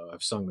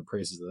 I've sung the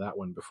praises of that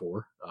one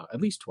before,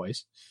 at least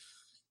twice.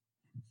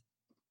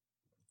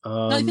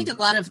 No, I think a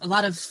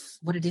lot of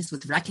what it is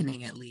with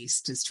Reckoning, at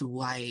least, as to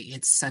why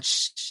it's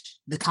such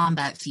the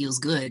combat feels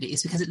good,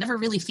 is because it never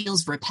really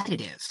feels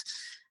repetitive.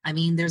 I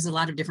mean, there's a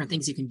lot of different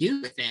things you can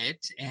do with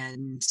it,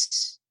 and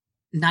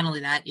not only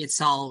that, it's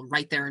all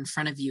right there in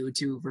front of you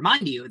to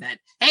remind you that,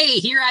 hey,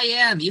 here I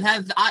am. You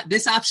have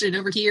this option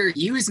over here.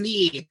 Use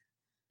me.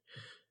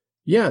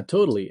 Yeah,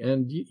 totally.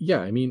 And yeah,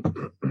 I mean,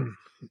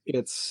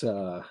 it's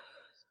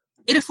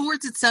it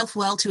affords itself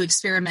well to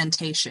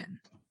experimentation.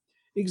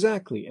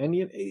 Exactly. And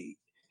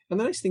the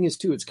nice thing is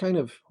too, it's kind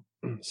of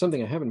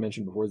something I haven't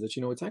mentioned before, is that,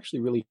 it's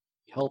actually really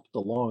helped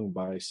along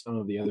by some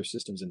of the other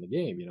systems in the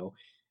game.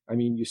 I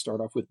mean, you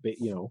start off with,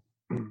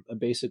 a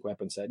basic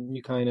weapon set, and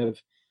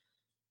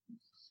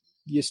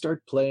you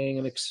start playing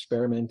and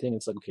experimenting.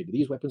 It's like, okay, do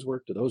these weapons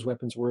work? Do those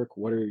weapons work?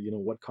 What are,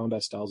 what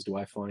combat styles do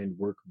I find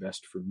work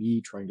best for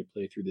me trying to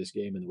play through this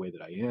game in the way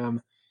that I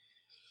am?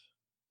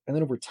 And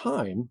then over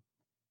time,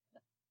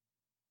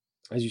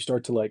 as you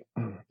start to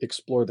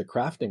explore the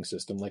crafting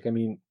system,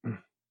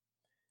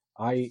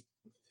 I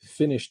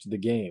finished the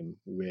game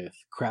with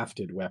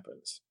crafted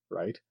weapons,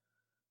 right?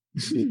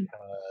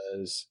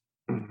 Because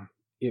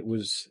it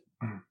was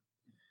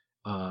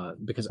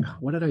because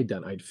what had I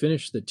done? I'd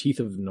finished the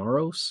Teeth of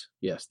Naros.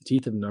 Yes, the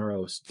Teeth of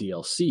Naros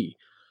DLC,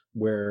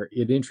 where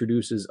it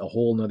introduces a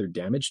whole nother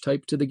damage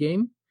type to the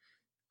game,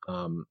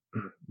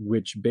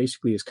 which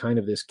basically is kind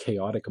of this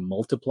chaotic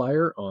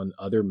multiplier on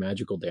other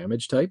magical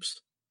damage types.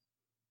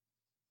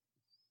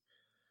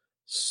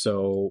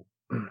 So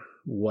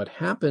what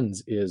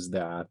happened is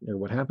that,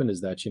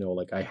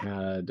 I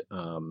had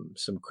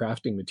some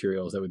crafting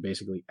materials that would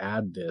basically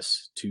add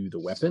this to the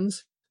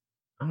weapons.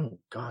 Oh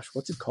gosh,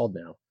 what's it called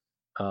now?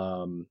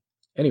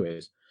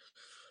 Anyways,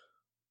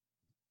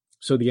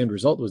 so the end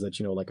result was that,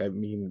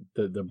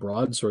 the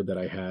broadsword that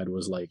I had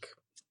was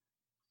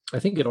I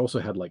think it also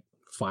had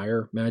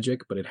fire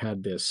magic, but it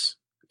had this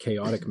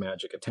chaotic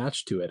magic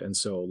attached to it. And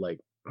so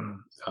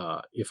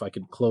if I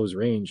could close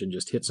range and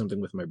just hit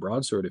something with my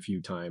broadsword a few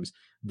times,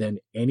 then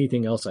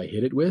anything else I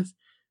hit it with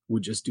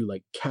would just do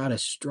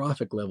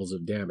catastrophic levels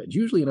of damage,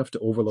 usually enough to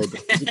overload the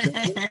physics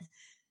engine.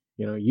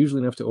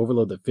 Usually enough to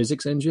overload the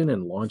physics engine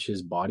and launch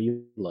his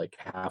body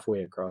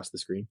halfway across the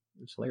screen.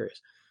 It's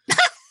hilarious.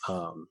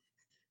 Oh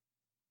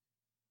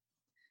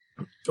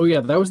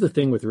yeah, that was the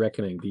thing with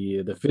Reckoning.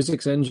 The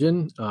physics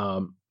engine,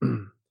 how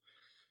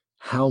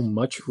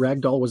much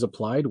ragdoll was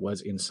applied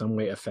was in some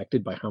way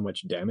affected by how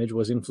much damage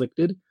was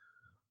inflicted.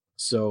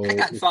 So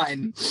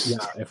fine.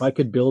 Yeah, if I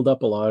could build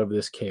up a lot of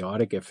this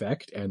chaotic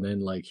effect and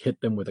then hit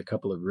them with a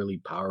couple of really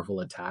powerful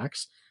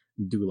attacks,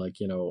 do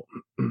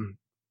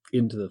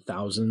into the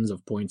thousands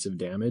of points of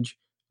damage,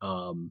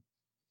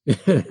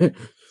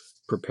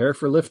 prepare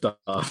for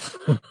liftoff.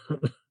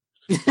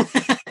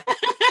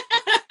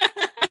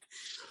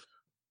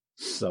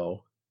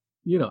 So,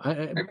 I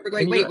remember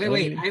going,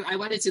 wait. I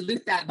wanted to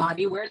loot that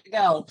body. Where'd it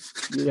go?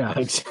 Yeah,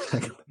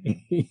 exactly.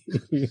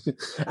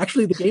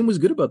 Actually, the game was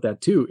good about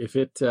that too. If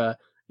it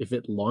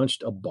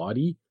launched a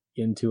body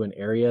into an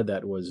area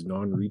that was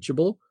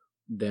non-reachable,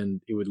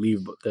 then it would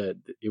leave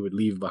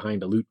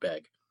behind a loot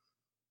bag.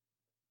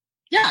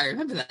 Yeah, I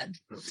remember that.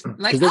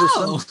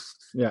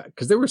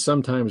 Because there were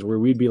some times where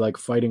we'd be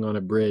fighting on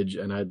a bridge,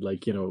 and I'd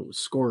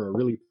score a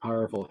really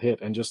powerful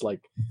hit, and just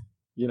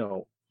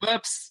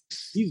whoops,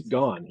 he's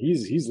gone.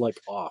 He's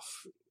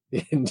off.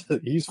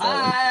 He's falling.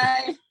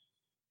 Bye.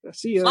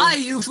 See ya. Bye,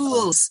 you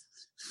fools.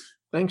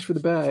 Thanks for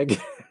the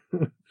bag.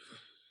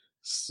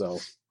 So.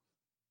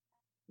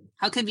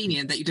 How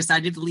convenient that you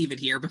decided to leave it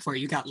here before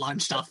you got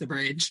launched off the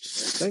bridge.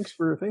 Thanks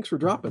for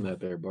dropping that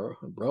there, bro.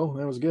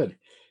 That was good.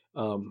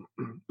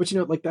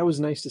 But that was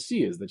nice to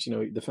see, is that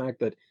the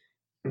fact that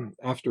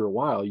after a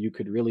while you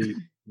could really,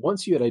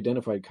 once you had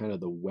identified kind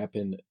of the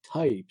weapon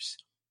types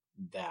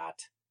that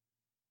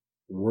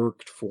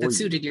worked for you, that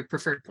suited your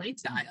preferred play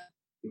style,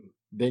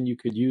 then you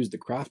could use the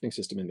crafting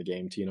system in the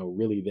game to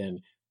really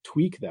then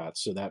tweak that,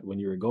 so that when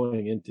you were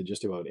going into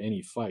just about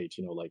any fight,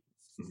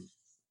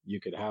 you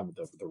could have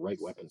the right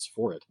weapons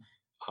for it.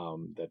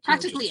 That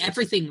practically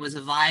everything was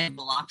a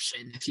viable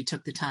option if you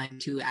took the time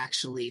to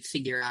actually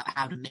figure out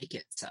how to make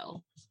it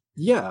so.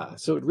 Yeah,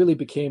 so it really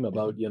became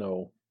about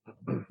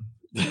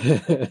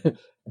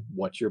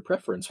what your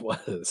preference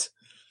was.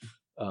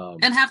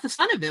 And half the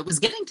fun of it was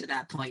getting to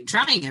that point,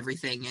 trying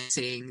everything and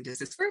saying, does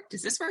this work?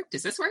 Does this work?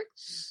 Does this work?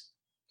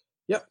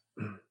 Yep.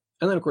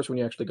 And then, of course, when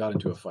you actually got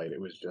into a fight,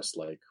 it was just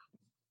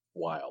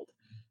wild.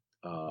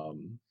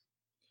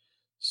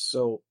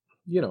 So,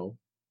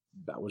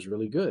 that was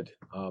really good.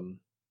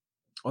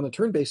 On the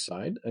turn-based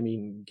side, I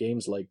mean,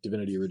 games like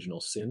Divinity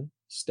Original Sin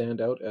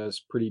stand out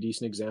as pretty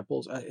decent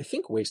examples. I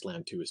think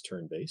Wasteland 2 is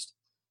turn-based.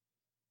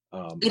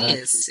 It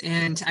is,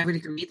 and I would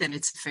agree that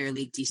it's a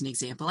fairly decent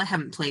example. I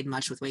haven't played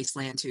much with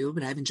Wasteland 2,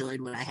 but I've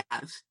enjoyed what I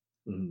have.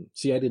 Mm-hmm.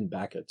 See, I didn't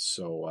back it,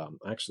 so I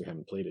actually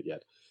haven't played it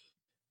yet.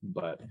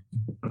 But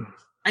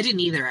I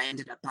didn't either. I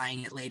ended up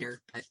buying it later.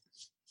 But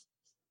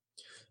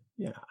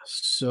yeah,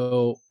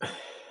 so,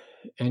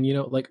 and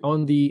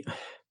on the, I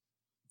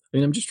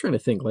mean, I'm just trying to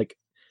think,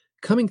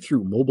 coming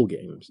through mobile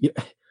games,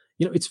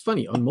 It's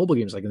funny on mobile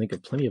games. I can think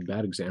of plenty of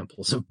bad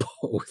examples of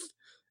both.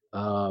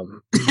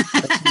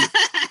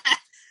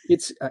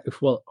 It's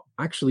well,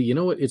 actually, you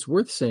know what? It's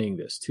worth saying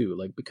this too,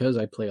 like because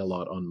I play a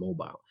lot on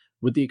mobile,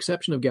 with the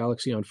exception of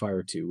Galaxy on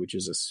Fire 2, which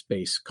is a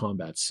space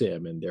combat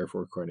sim, and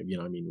therefore kind of,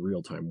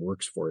 real time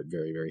works for it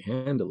very, very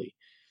handily.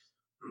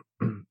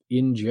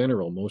 In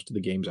general, most of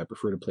the games I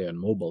prefer to play on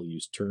mobile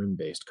use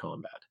turn-based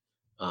combat.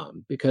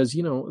 Because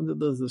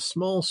the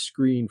small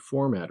screen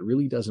format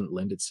really doesn't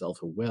lend itself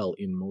well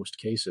in most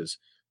cases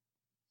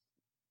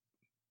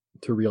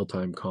to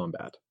real-time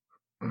combat.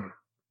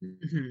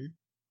 Mm-hmm.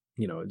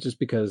 Just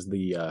because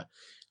the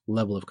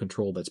level of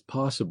control that's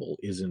possible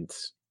isn't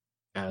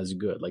as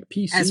good. Like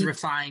PC, as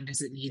refined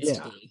as it needs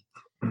to be.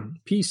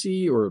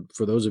 PC, or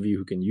for those of you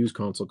who can use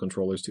console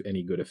controllers to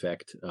any good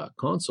effect,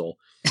 console,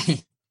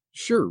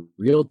 sure,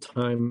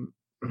 real-time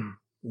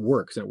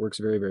works, and it works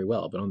very, very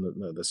well. But on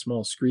the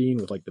small screen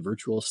with like the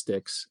virtual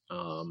sticks,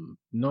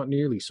 not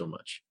nearly so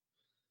much.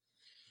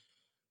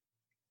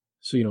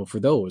 So, for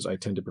those, I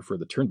tend to prefer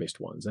the turn-based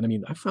ones. And I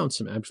mean, I found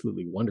some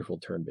absolutely wonderful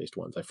turn-based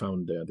ones. I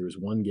found there was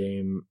one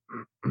game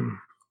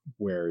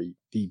where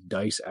the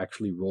dice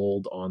actually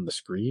rolled on the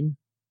screen.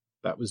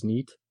 That was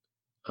neat.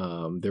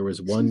 There was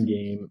one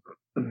game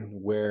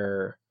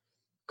where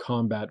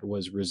combat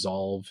was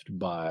resolved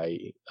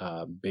by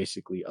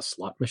basically a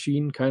slot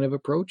machine kind of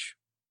approach.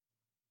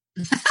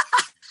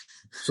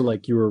 So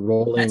like you were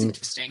rolling. That's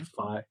interesting.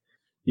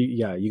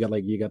 You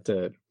got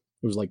to.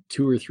 It was like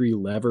 2 or 3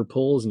 lever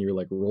pulls, and you're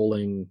like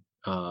rolling.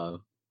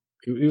 It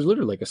was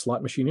literally like a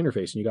slot machine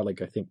interface, and you got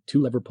like I think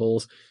 2 lever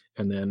pulls,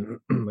 and then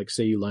like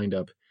say you lined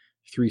up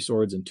 3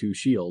 swords and 2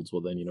 shields.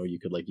 Well, then you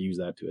could like use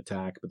that to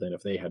attack. But then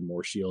if they had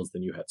more shields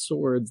than you had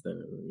swords,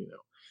 then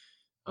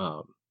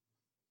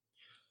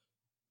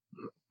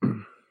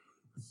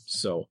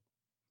so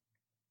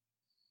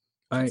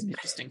That's an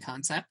interesting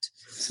concept.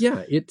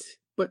 Yeah,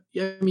 but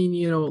yeah, I mean,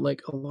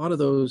 like a lot of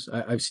those,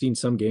 I've seen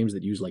some games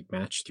that use like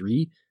match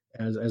 3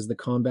 as the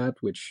combat,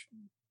 which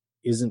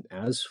isn't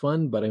as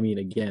fun. But I mean,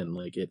 again,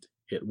 like it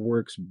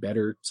works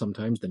better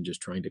sometimes than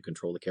just trying to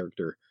control the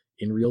character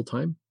in real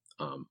time.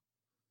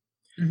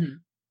 Mm-hmm.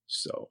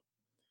 So,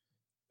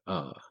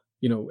 and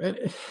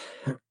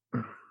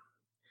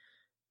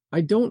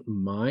I don't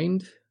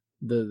mind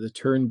the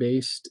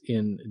turn-based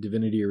in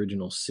Divinity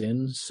Original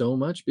Sin so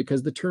much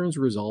because the turns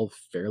resolve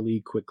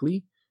fairly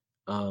quickly.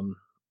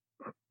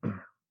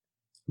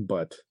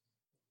 But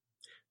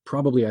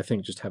probably I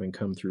think just having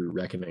come through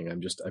Reckoning,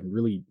 I'm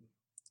really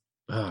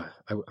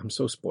I'm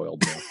so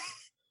spoiled now.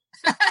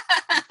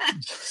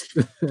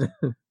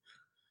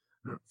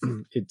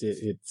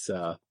 It's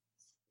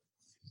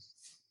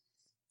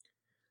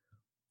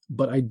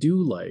but I do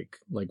like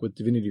with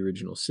Divinity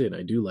Original Sin,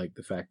 I do like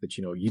the fact that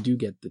you do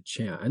get the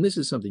chance, and this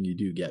is something you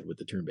do get with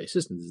the turn-based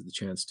systems, is the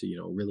chance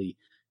to really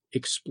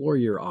explore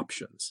your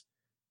options.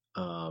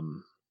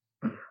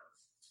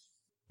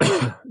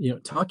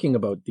 Talking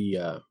about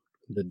the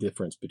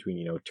difference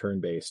between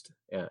turn-based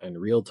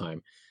and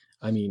real-time,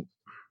 I mean,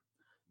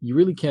 you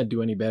really can't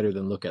do any better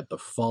than look at the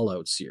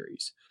Fallout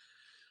series.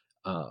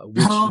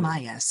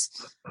 Yes.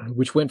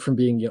 Which went from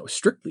being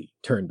strictly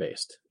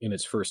turn-based in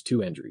its first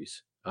 2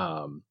 entries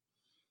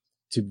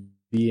to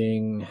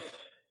being,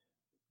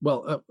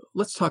 well,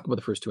 let's talk about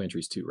the first 2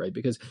 entries too, right?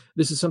 Because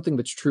this is something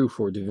that's true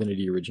for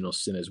Divinity Original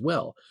Sin as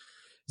well,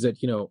 is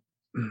that you're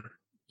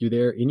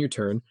there in your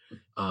turn,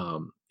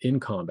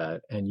 in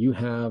combat, and you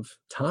have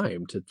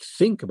time to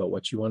think about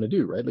what you want to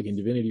do, right? Like in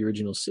Divinity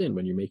Original Sin,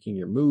 when you're making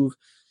your move,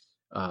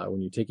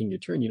 when you're taking your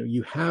turn,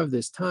 you have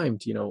this time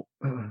to,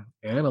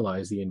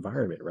 analyze the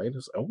environment, right?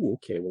 It's, oh,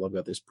 okay, well, I've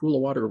got this pool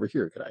of water over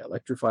here. Could I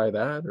electrify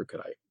that? Or could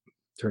I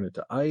turn it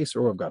to ice?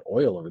 Or I've got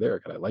oil over there.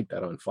 Could I light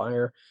that on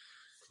fire?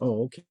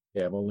 Oh, okay,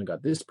 I've only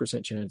got this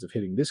 % chance of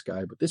hitting this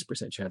guy, but this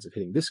 % chance of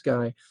hitting this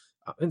guy.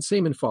 And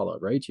same in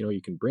Fallout, right?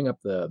 You can bring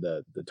up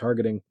the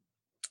targeting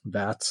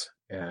VATS,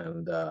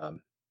 and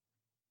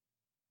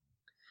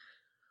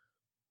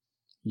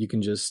you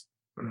can just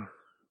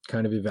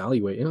kind of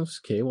evaluate,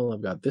 okay, well,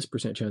 I've got this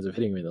 % chance of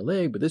hitting him in the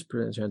leg, but this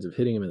 % chance of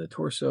hitting him in the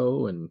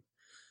torso, and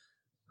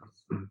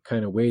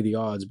kind of weigh the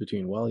odds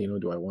between, well,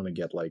 do I want to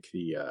get like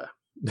the,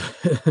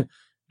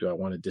 do I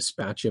want to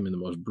dispatch him in the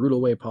most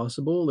brutal way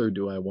possible, or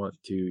do I want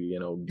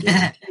to,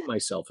 guarantee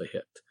myself a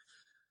hit?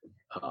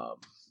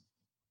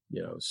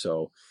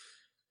 So,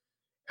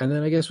 and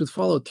then I guess with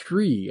Fallout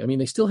 3, I mean,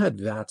 they still had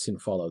VATS in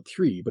Fallout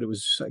 3, but it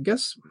was, I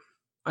guess,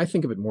 I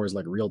think of it more as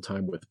like real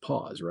time with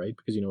pause, right?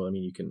 Because, I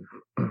mean, you can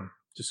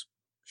just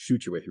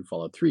shoot your way through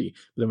Fallout 3,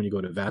 but then when you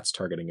go to VATS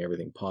targeting,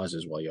 everything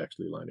pauses while you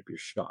actually line up your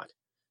shot.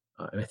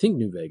 And I think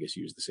New Vegas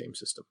used the same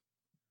system.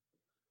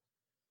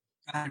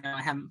 I don't know,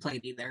 I haven't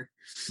played either.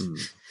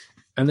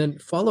 And then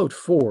Fallout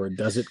 4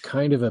 does it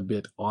kind of a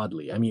bit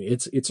oddly. I mean,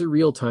 it's a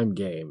real-time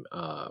game,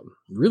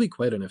 really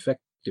quite an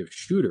effective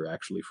shooter,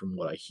 actually, from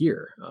what I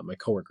hear. My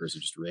coworkers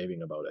are just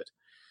raving about it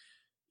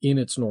in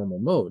its normal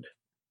mode.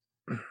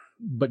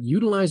 But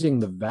utilizing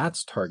the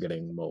VATS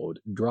targeting mode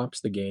drops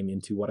the game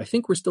into what I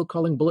think we're still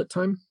calling bullet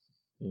time.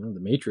 The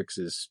Matrix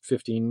is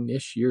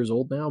 15-ish years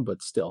old now,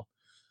 but still.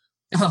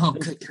 Oh,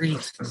 good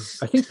grief.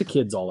 I think the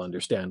kids all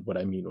understand what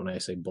I mean when I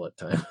say bullet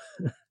time.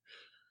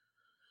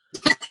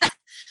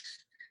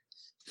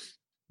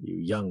 You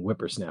young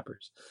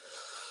whippersnappers.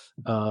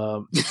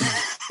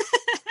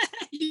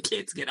 You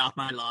kids, get off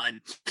my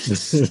lawn.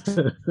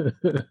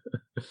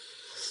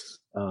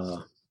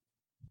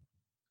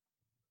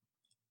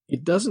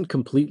 It doesn't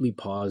completely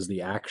pause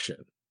the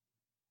action,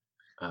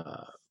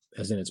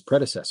 as in its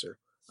predecessor.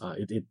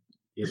 It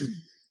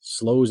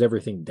slows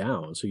everything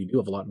down, so you do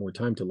have a lot more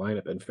time to line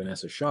up and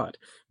finesse a shot,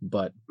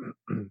 but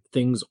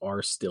things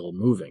are still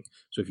moving.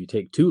 So if you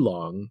take too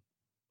long,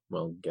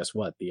 well, guess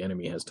what? The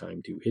enemy has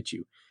time to hit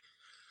you.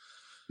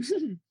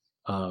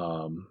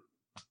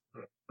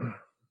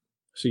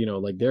 So,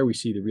 like there we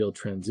see the real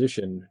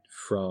transition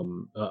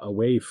from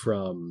away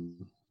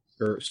from,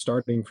 or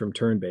starting from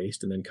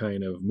turn-based and then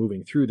kind of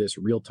moving through this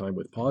real-time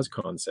with pause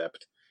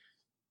concept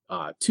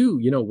to,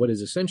 what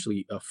is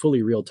essentially a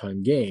fully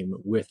real-time game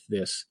with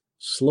this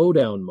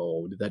slowdown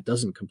mode that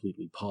doesn't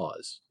completely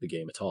pause the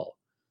game at all.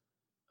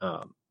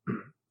 And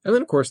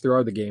then, of course, there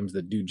are the games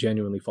that do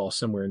genuinely fall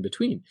somewhere in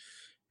between.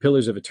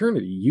 Pillars of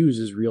Eternity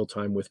uses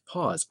real-time with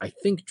pause. I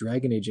think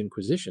Dragon Age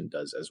Inquisition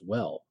does as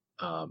well.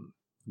 I've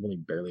only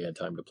barely had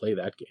time to play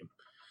that game.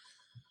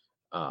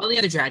 Well, the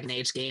other Dragon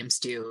Age games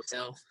do,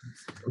 so.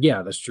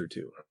 Yeah, that's true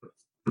too.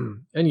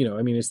 And,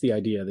 it's the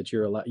idea that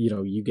you're allowed,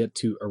 you get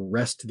to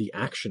arrest the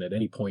action at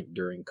any point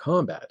during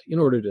combat in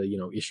order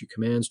to, issue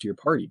commands to your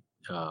party,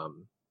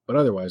 but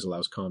otherwise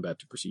allows combat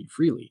to proceed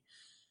freely.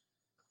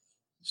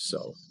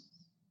 So,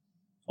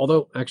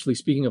 although, actually,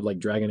 speaking of like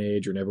Dragon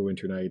Age or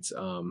Neverwinter Nights,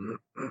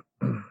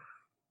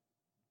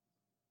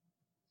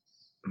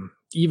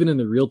 even in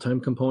the real-time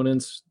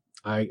components,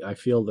 I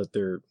feel that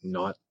they're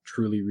not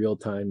truly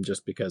real-time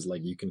just because,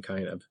 like, you can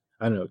kind of,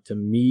 I don't know, to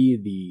me,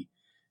 the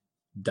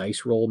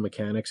dice roll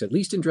mechanics, at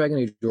least in Dragon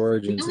Age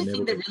Origins, the only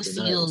thing that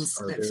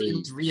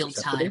feels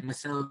real-time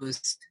with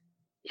those,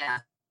 yeah.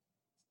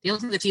 The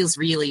only thing that feels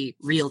really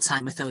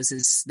real-time with those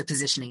is the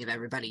positioning of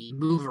everybody. You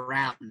move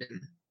around,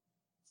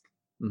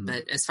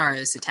 but as far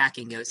as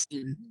attacking goes,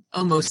 you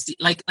almost,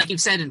 like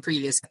you've said in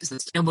previous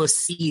episodes, you almost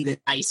see the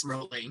dice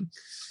rolling.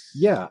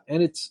 Yeah,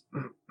 and it's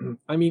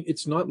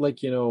not like,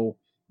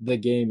 the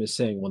game is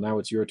saying, well, now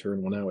it's your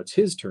turn, well, now it's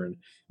his turn,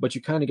 but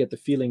you kind of get the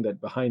feeling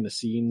that behind the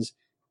scenes,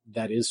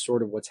 that is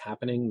sort of what's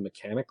happening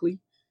mechanically.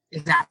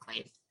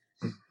 Exactly.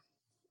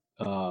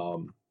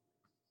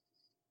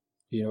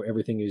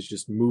 Everything is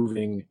just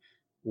moving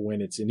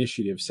when its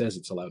initiative says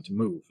it's allowed to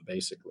move,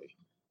 basically.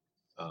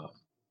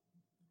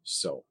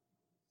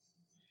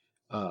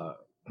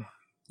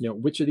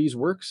 Which of these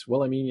works?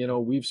 Well,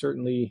 we've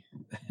certainly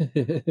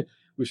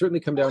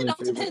come down. It all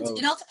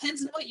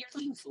depends on what you're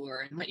looking for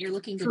and what you're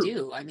looking to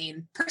do. I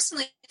mean,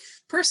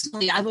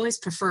 personally, I've always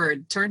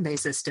preferred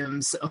turn-based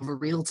systems over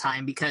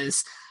real-time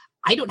because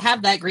I don't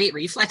have that great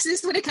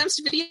reflexes when it comes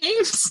to video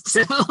games,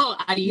 so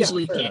I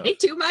usually panic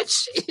too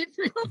much in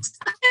real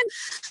time.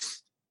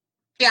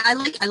 Yeah, I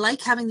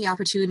like having the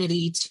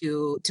opportunity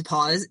to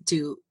pause,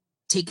 to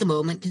take a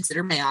moment,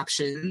 consider my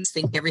options,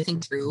 think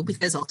everything through,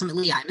 because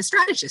ultimately I'm a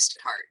strategist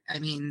at heart. I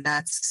mean,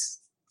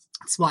 that's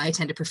why I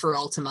tend to prefer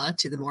Ultima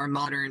to the more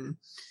modern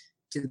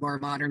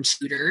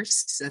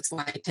shooters. That's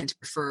why I tend to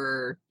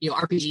prefer,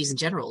 RPGs in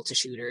general to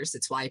shooters.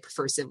 That's why I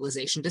prefer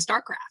Civilization to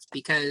StarCraft,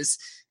 because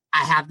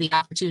I have the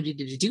opportunity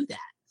to do that.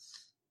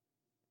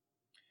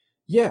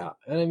 Yeah,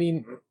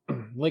 and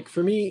like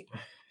for me,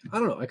 I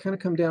don't know, I kind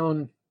of come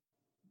down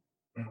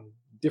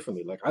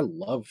differently. Like, I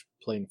love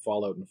playing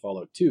Fallout and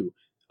Fallout 2.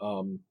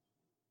 I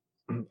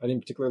didn't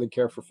particularly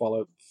care for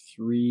Fallout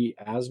 3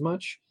 as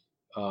much.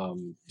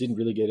 Didn't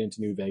really get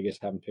into New Vegas,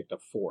 haven't picked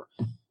up 4.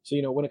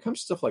 So, when it comes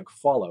to stuff like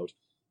Fallout,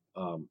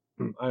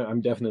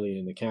 I'm definitely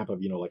in the camp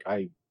of, like,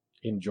 I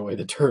enjoy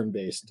the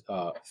turn-based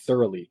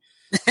thoroughly.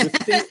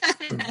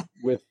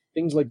 With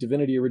things like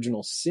Divinity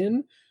Original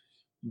Sin,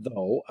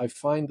 though, I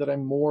find that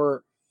I'm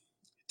more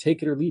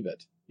take it or leave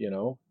it,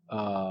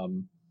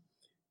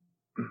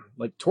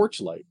 like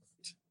Torchlight.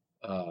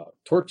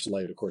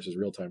 Torchlight, of course, is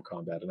real-time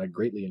combat, and I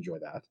greatly enjoy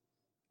that.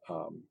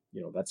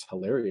 That's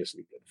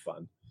hilariously good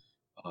fun.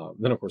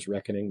 Then, of course,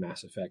 Reckoning,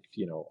 Mass Effect,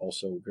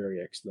 also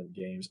very excellent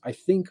games. I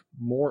think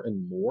more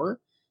and more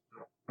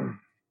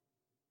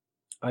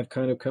I've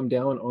kind of come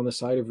down on the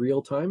side of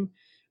real-time,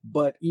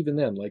 but even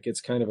then, like,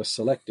 it's kind of a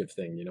selective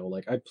thing,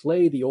 like, I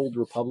play the Old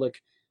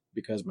Republic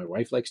because my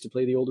wife likes to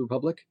play the Old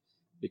Republic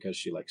because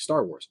she likes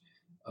Star Wars.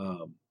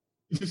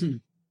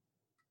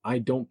 I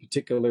don't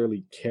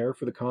particularly care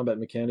for the combat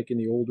mechanic in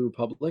the Old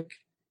Republic.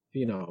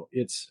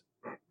 It's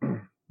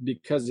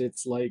because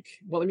it's like,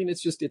 well,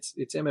 it's just, it's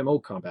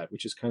MMO combat,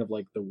 which is kind of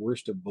like the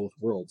worst of both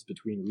worlds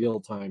between real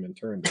time and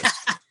turn-based.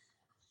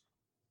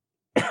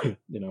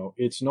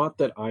 It's not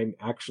that I'm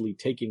actually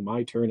taking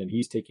my turn and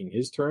he's taking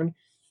his turn,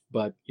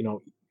 but,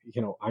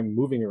 I'm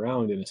moving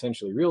around in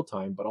essentially real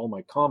time, but all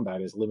my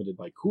combat is limited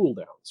by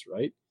cooldowns,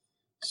 right?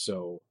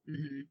 So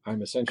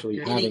I'm essentially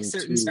having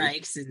certain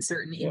strikes in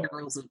certain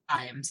intervals of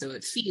time, so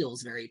it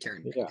feels very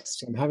turn-based. Yeah,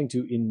 so I'm having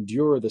to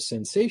endure the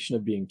sensation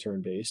of being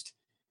turn-based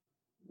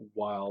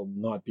while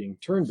not being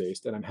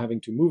turn-based, and I'm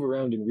having to move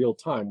around in real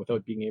time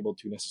without being able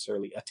to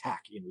necessarily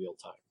attack in real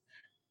time.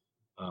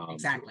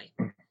 Exactly.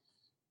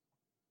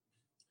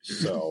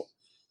 So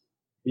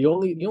the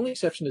only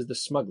exception is the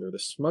smuggler.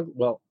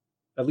 Well,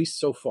 at least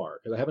so far,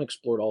 because I haven't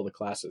explored all the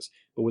classes.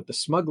 But with the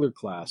smuggler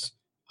class,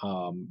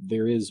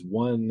 there is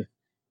one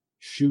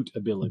shoot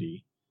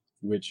ability,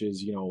 which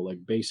is,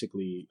 like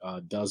basically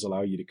does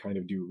allow you to kind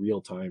of do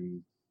real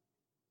time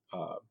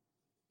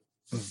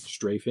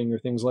strafing or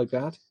things like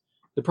that.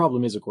 The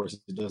problem is, of course,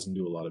 it doesn't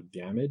do a lot of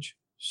damage,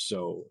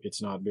 so it's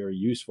not very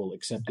useful,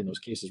 except in those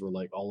cases where,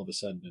 like, all of a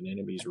sudden an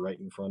enemy's right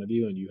in front of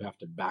you and you have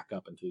to back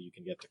up until you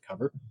can get to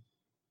cover.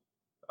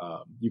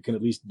 You can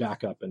at least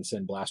back up and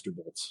send blaster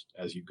bolts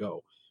as you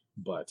go,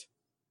 but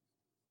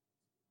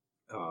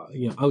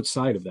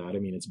outside of that, I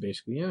mean, it's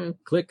basically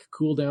click,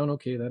 cooldown,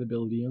 okay, that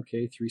ability,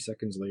 okay, 3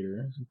 seconds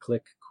later,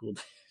 click,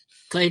 cooldown,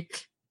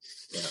 click.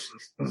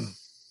 Yeah.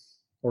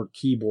 Or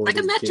keyboard,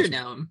 like a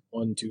metronome.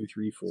 1, 2,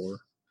 3, 4.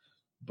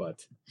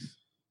 But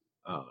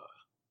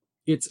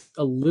it's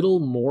a little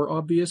more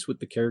obvious with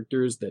the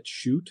characters that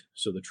shoot.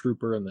 So the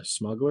trooper and the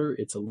smuggler.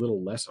 It's a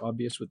little less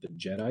obvious with the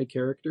Jedi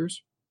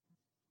characters.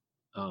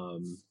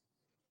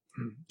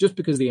 Just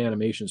because the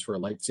animations for a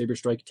lightsaber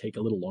strike take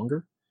a little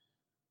longer.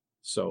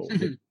 So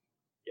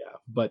yeah,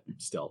 but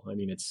still, I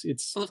mean, it's.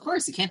 Well, of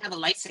course, you can't have a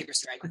lightsaber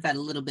strike without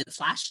a little bit of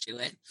flash to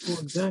it. Well,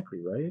 exactly,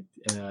 right?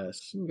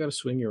 You got to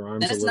swing your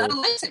arms. That's not a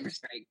lightsaber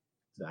strike.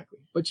 Exactly,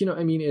 but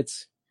I mean,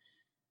 it's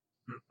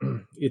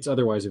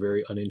otherwise a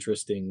very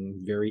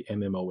uninteresting, very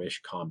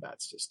MMO-ish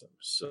combat system.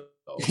 So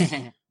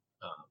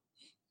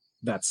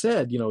that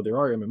said, there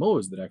are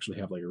MMOs that actually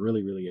have like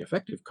really, really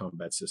effective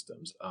combat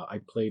systems. I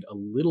played a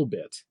little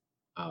bit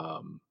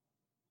of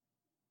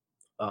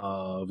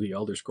the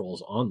Elder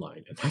Scrolls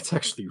Online, and that's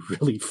actually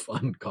really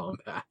fun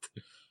combat.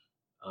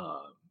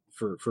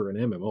 For an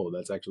MMO,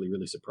 that's actually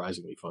really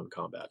surprisingly fun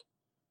combat.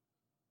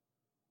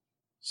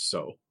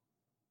 So,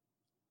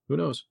 who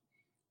knows?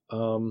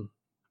 And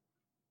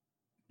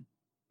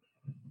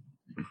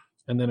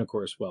then, of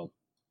course, well,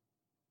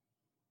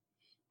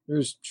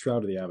 there's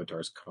Shroud of the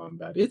Avatar's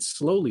combat. It's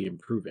slowly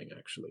improving,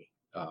 actually.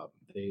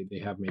 They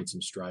have made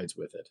some strides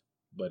with it,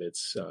 but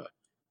it's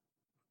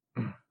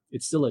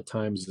still at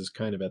times is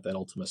kind of at that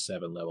Ultima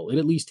 7 level. It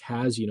at least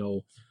has,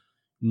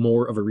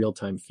 more of a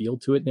real-time feel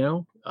to it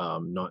now,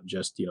 not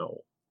just, the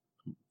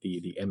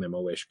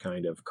MMO-ish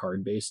kind of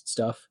card-based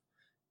stuff.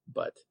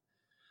 But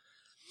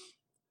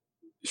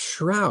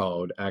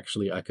Shroud,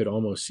 actually, I could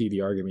almost see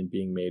the argument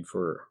being made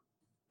for...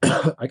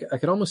 I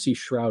could almost see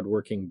Shroud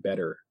working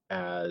better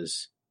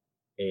as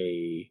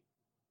a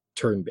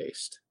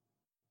turn-based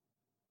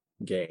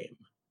game.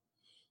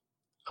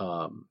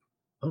 I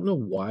don't know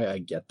why I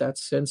get that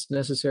sense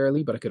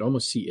necessarily, but I could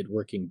almost see it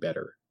working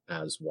better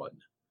as one.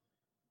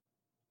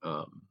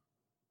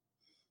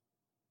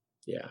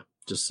 Yeah,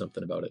 just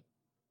something about it.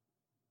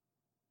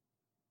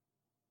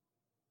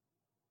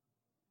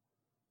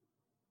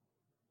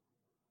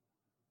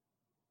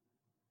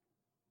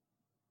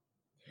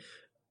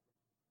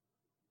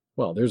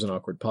 Well, there's an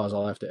awkward pause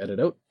I'll have to edit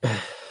out.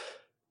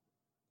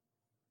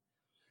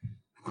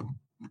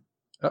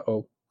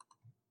 Uh-oh.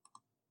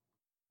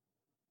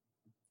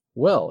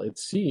 Well, it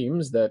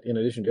seems that in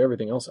addition to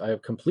everything else, I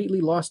have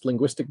completely lost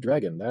Linguistic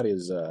Dragon. That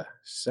is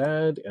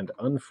sad and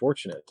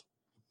unfortunate.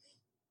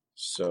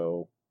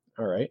 So,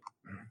 all right.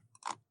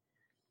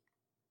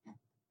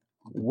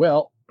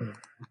 Well,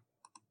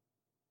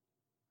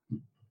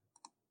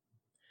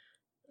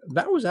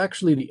 that was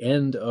actually the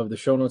end of the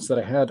show notes that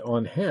I had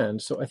on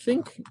hand. So I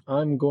think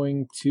I'm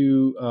going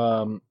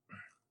to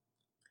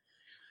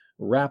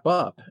wrap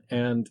up.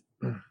 And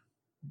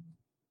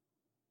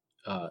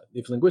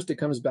if Linguistic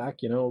comes back,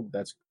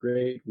 that's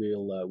great.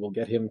 We'll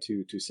get him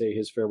to say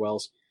his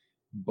farewells.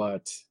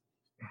 But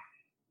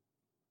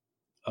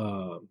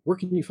where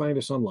can you find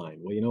us online?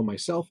 Well,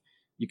 myself,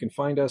 you can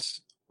find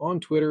us on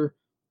Twitter,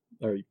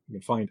 or you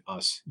can find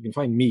us. You can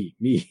find me,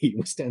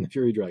 Stan the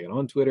Fury Dragon,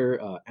 on Twitter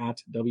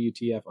at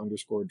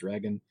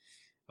WTF_dragon.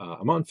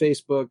 I'm on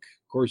Facebook.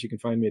 Of course, you can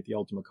find me at the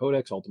Ultima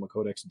Codex,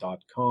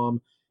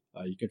 ultimacodex.com.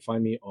 You can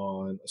find me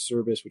on a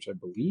service which I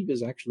believe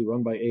is actually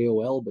run by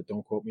AOL, but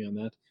don't quote me on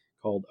that,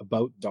 called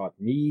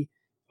about.me.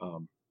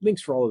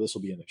 Links for all of this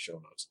will be in the show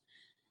notes.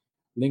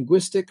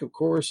 Linguistic, of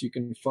course, you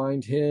can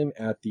find him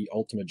at the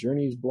Ultima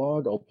Journeys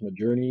blog, Ultima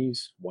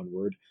Journeys, one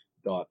word,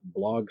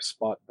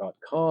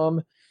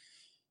 .blogspot.com.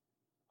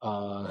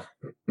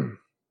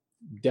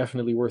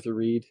 Definitely worth a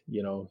read.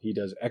 He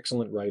does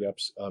excellent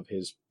write-ups of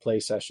his play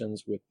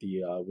sessions with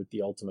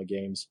the Ultima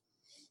games.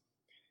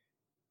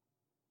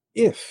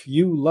 If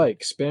you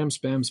like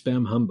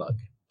spam humbug,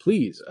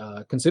 please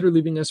consider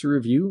leaving us a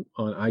review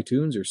on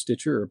iTunes or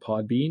Stitcher or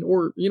Podbean,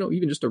 or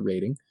even just a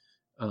rating,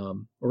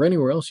 or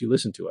anywhere else you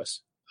listen to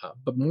us.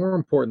 But more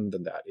important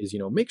than that is,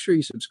 make sure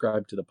you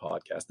subscribe to the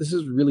podcast. This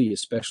is really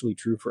especially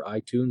true for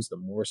iTunes. The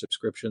more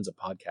subscriptions a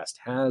podcast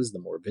has, the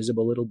more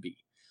visible it'll be.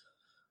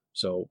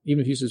 So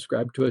even if you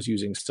subscribe to us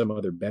using some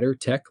other better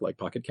tech like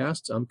Pocket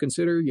Casts,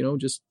 consider,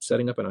 just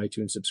setting up an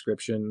iTunes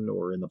subscription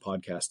or in the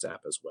podcast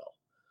app as well.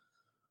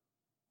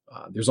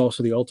 There's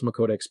also the Ultima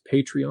Codex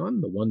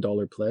Patreon. The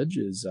 $1 pledge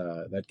is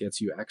that gets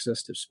you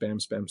access to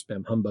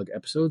spam humbug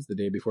episodes the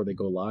day before they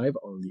go live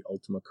on the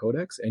Ultima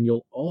Codex. And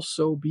you'll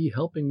also be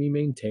helping me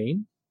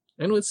maintain,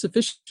 and with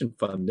sufficient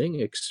funding,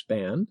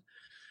 expand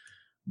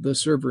the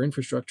server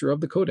infrastructure of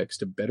the Codex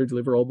to better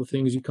deliver all the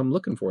things you come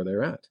looking for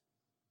thereat.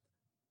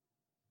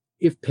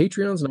 If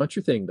Patreon's not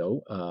your thing,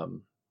 though,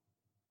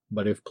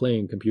 but if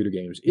playing computer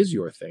games is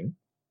your thing,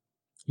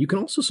 you can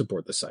also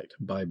support the site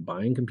by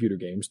buying computer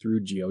games through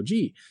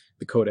GOG.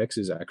 The Codex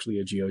is actually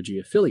a GOG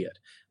affiliate.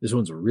 This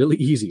one's really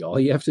easy. All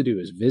you have to do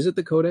is visit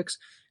the Codex,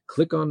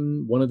 click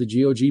on one of the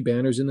GOG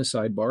banners in the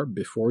sidebar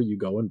before you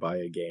go and buy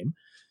a game.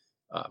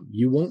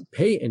 You won't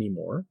pay any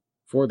more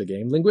for the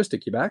game.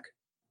 Linguistic, you back?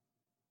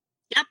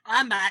 Yep,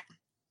 I'm back.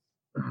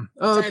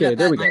 Okay,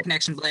 there we go.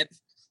 Connection blip.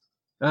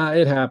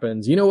 It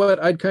happens. You know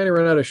what? I'd kind of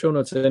run out of show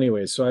notes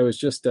anyway, so I was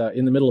just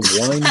in the middle of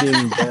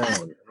winding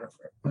down.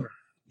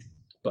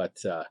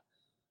 But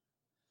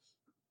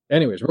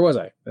anyways, where was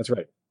I? That's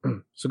right.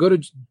 So go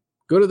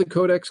to the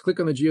Codex, click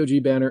on the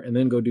GOG banner, and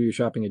then go do your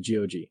shopping at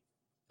GOG.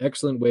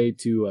 Excellent way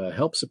to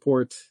help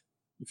support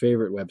your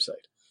favorite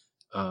website.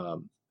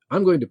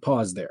 I'm going to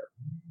pause there.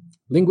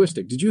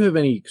 Linguistic, did you have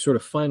any sort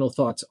of final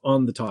thoughts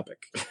on the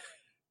topic?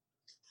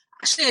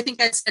 Actually, I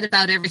think I said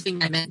about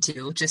everything I meant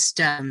to. Just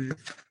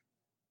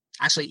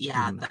actually,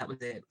 yeah, that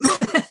was it.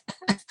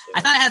 I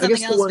thought I had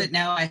something else, but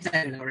no, I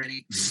said it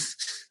already.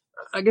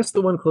 I guess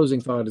the one closing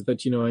thought is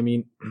that,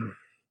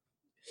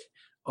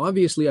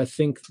 obviously I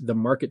think the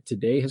market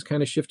today has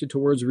kind of shifted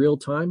towards real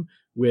time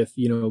with,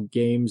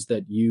 games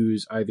that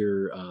use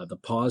either the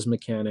pause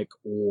mechanic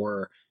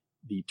or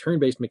the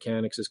turn-based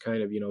mechanics as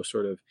kind of,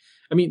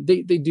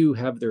 they do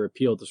have their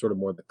appeal to sort of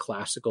more the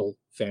classical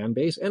fan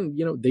base, and,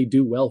 they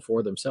do well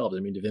for themselves. I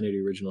mean, Divinity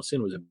Original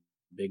Sin was a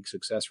big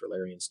success for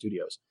Larian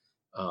Studios.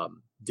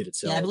 Did it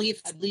sell? Yeah, I believe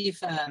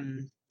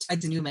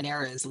Tides of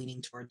Numenera is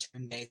leaning toward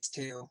turn-based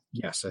too.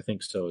 Yes, I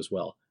think so as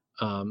well.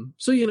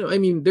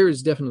 There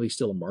is definitely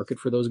still a market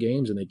for those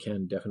games, and they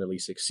can definitely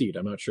succeed.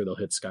 I'm not sure they'll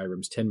hit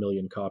Skyrim's 10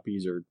 million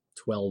copies or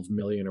 12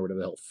 million or whatever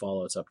the hell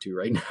Fallout's up to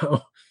right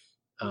now.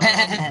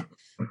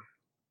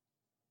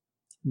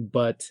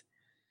 But,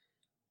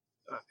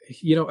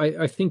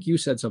 I think you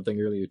said something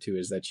earlier too,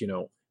 is that,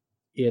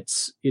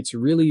 it's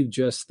really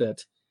just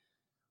that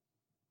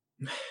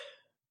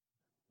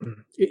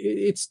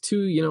it's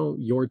to,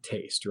 your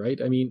taste,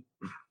 right? I mean,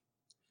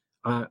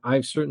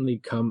 I've certainly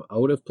come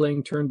out of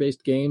playing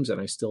turn-based games, and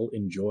I still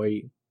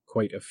enjoy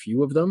quite a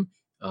few of them.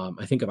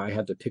 I think if I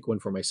had to pick one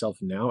for myself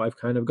now, I've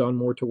kind of gone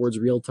more towards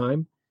real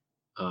time.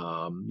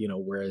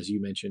 Whereas you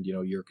mentioned,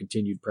 your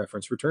continued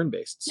preference for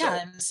turn-based. So.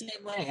 Yeah, I'm the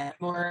same way. I'm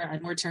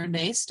more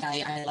turn-based.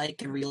 I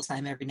like real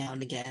time every now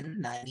and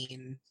again. I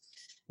mean,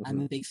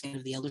 I'm a big fan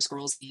of the Elder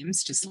Scrolls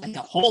games, just like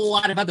a whole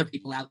lot of other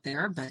people out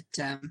there, but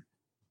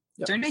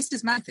turn-based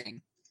is my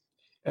thing.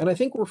 And I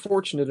think we're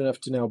fortunate enough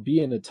to now be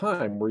in a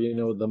time where,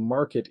 the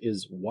market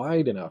is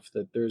wide enough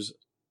that there's,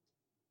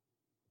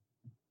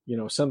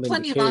 something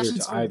plenty to cater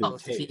to either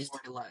both, taste.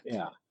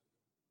 Yeah.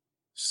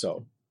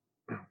 So,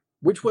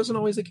 which wasn't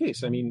always the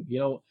case. I mean,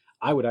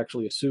 I would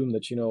actually assume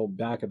that,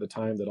 back at the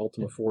time that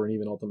Ultima 4 and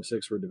even Ultima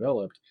 6 were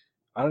developed,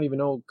 I don't even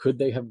know, could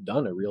they have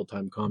done a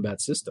real-time combat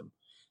system?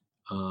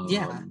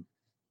 Yeah.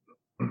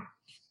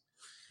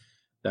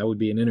 That would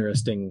be an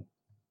interesting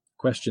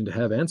question to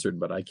have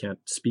answered, but I can't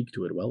speak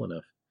to it well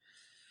enough.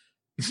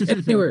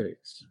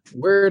 Anyways,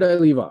 where did I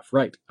leave off?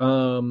 Right.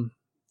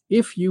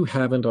 If you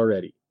haven't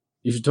already,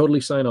 you should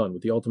totally sign on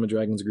with the Ultima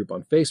Dragons group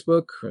on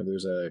Facebook.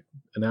 There's a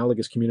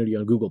analogous community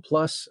on Google+.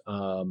 There's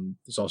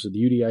also the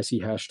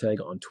UDIC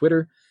hashtag on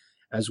Twitter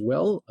as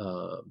well.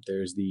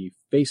 There's the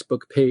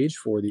Facebook page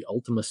for the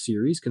Ultima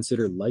series.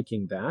 Consider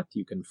liking that.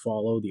 You can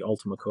follow the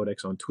Ultima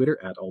Codex on Twitter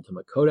at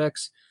Ultima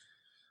Codex.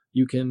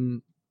 You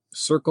can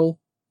circle,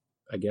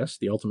 I guess,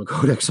 the Ultima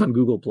Codex on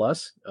Google+.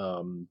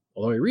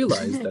 Although I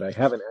realized that I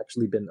haven't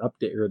actually been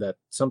updated, or that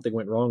something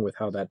went wrong with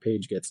how that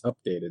page gets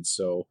updated.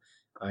 So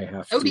I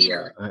have to. Oh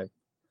dear. I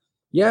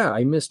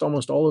missed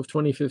almost all of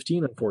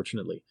 2015,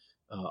 unfortunately.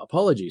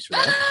 Apologies for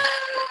that.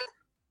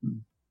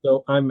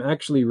 So I'm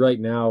actually right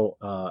now,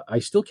 I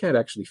still can't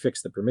actually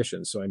fix the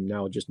permissions. So I'm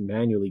now just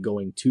manually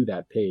going to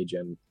that page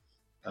and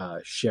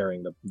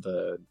sharing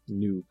the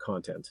new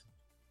content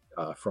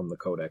from the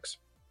Codex.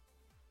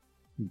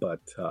 But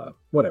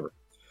whatever.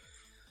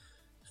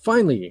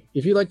 Finally,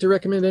 if you'd like to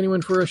recommend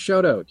anyone for a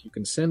shout-out, you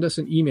can send us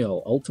an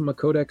email,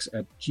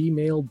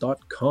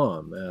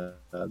 ultimacodex@gmail.com.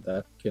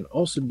 That can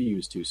also be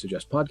used to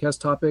suggest podcast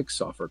topics,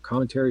 offer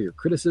commentary or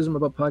criticism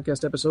about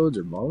podcast episodes,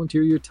 or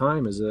volunteer your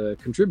time as a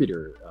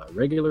contributor,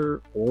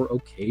 regular or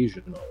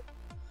occasional.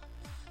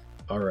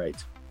 All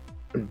right.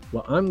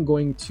 Well, I'm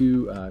going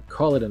to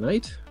call it a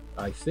night,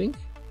 I think.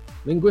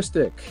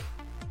 Linguistic.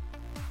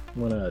 I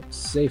want to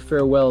say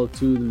farewell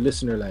to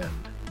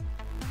Listenerland.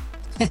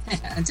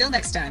 Until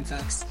next time,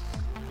 folks.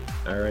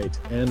 All right.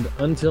 And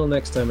until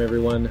next time,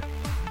 everyone,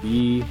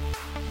 be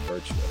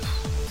virtuous.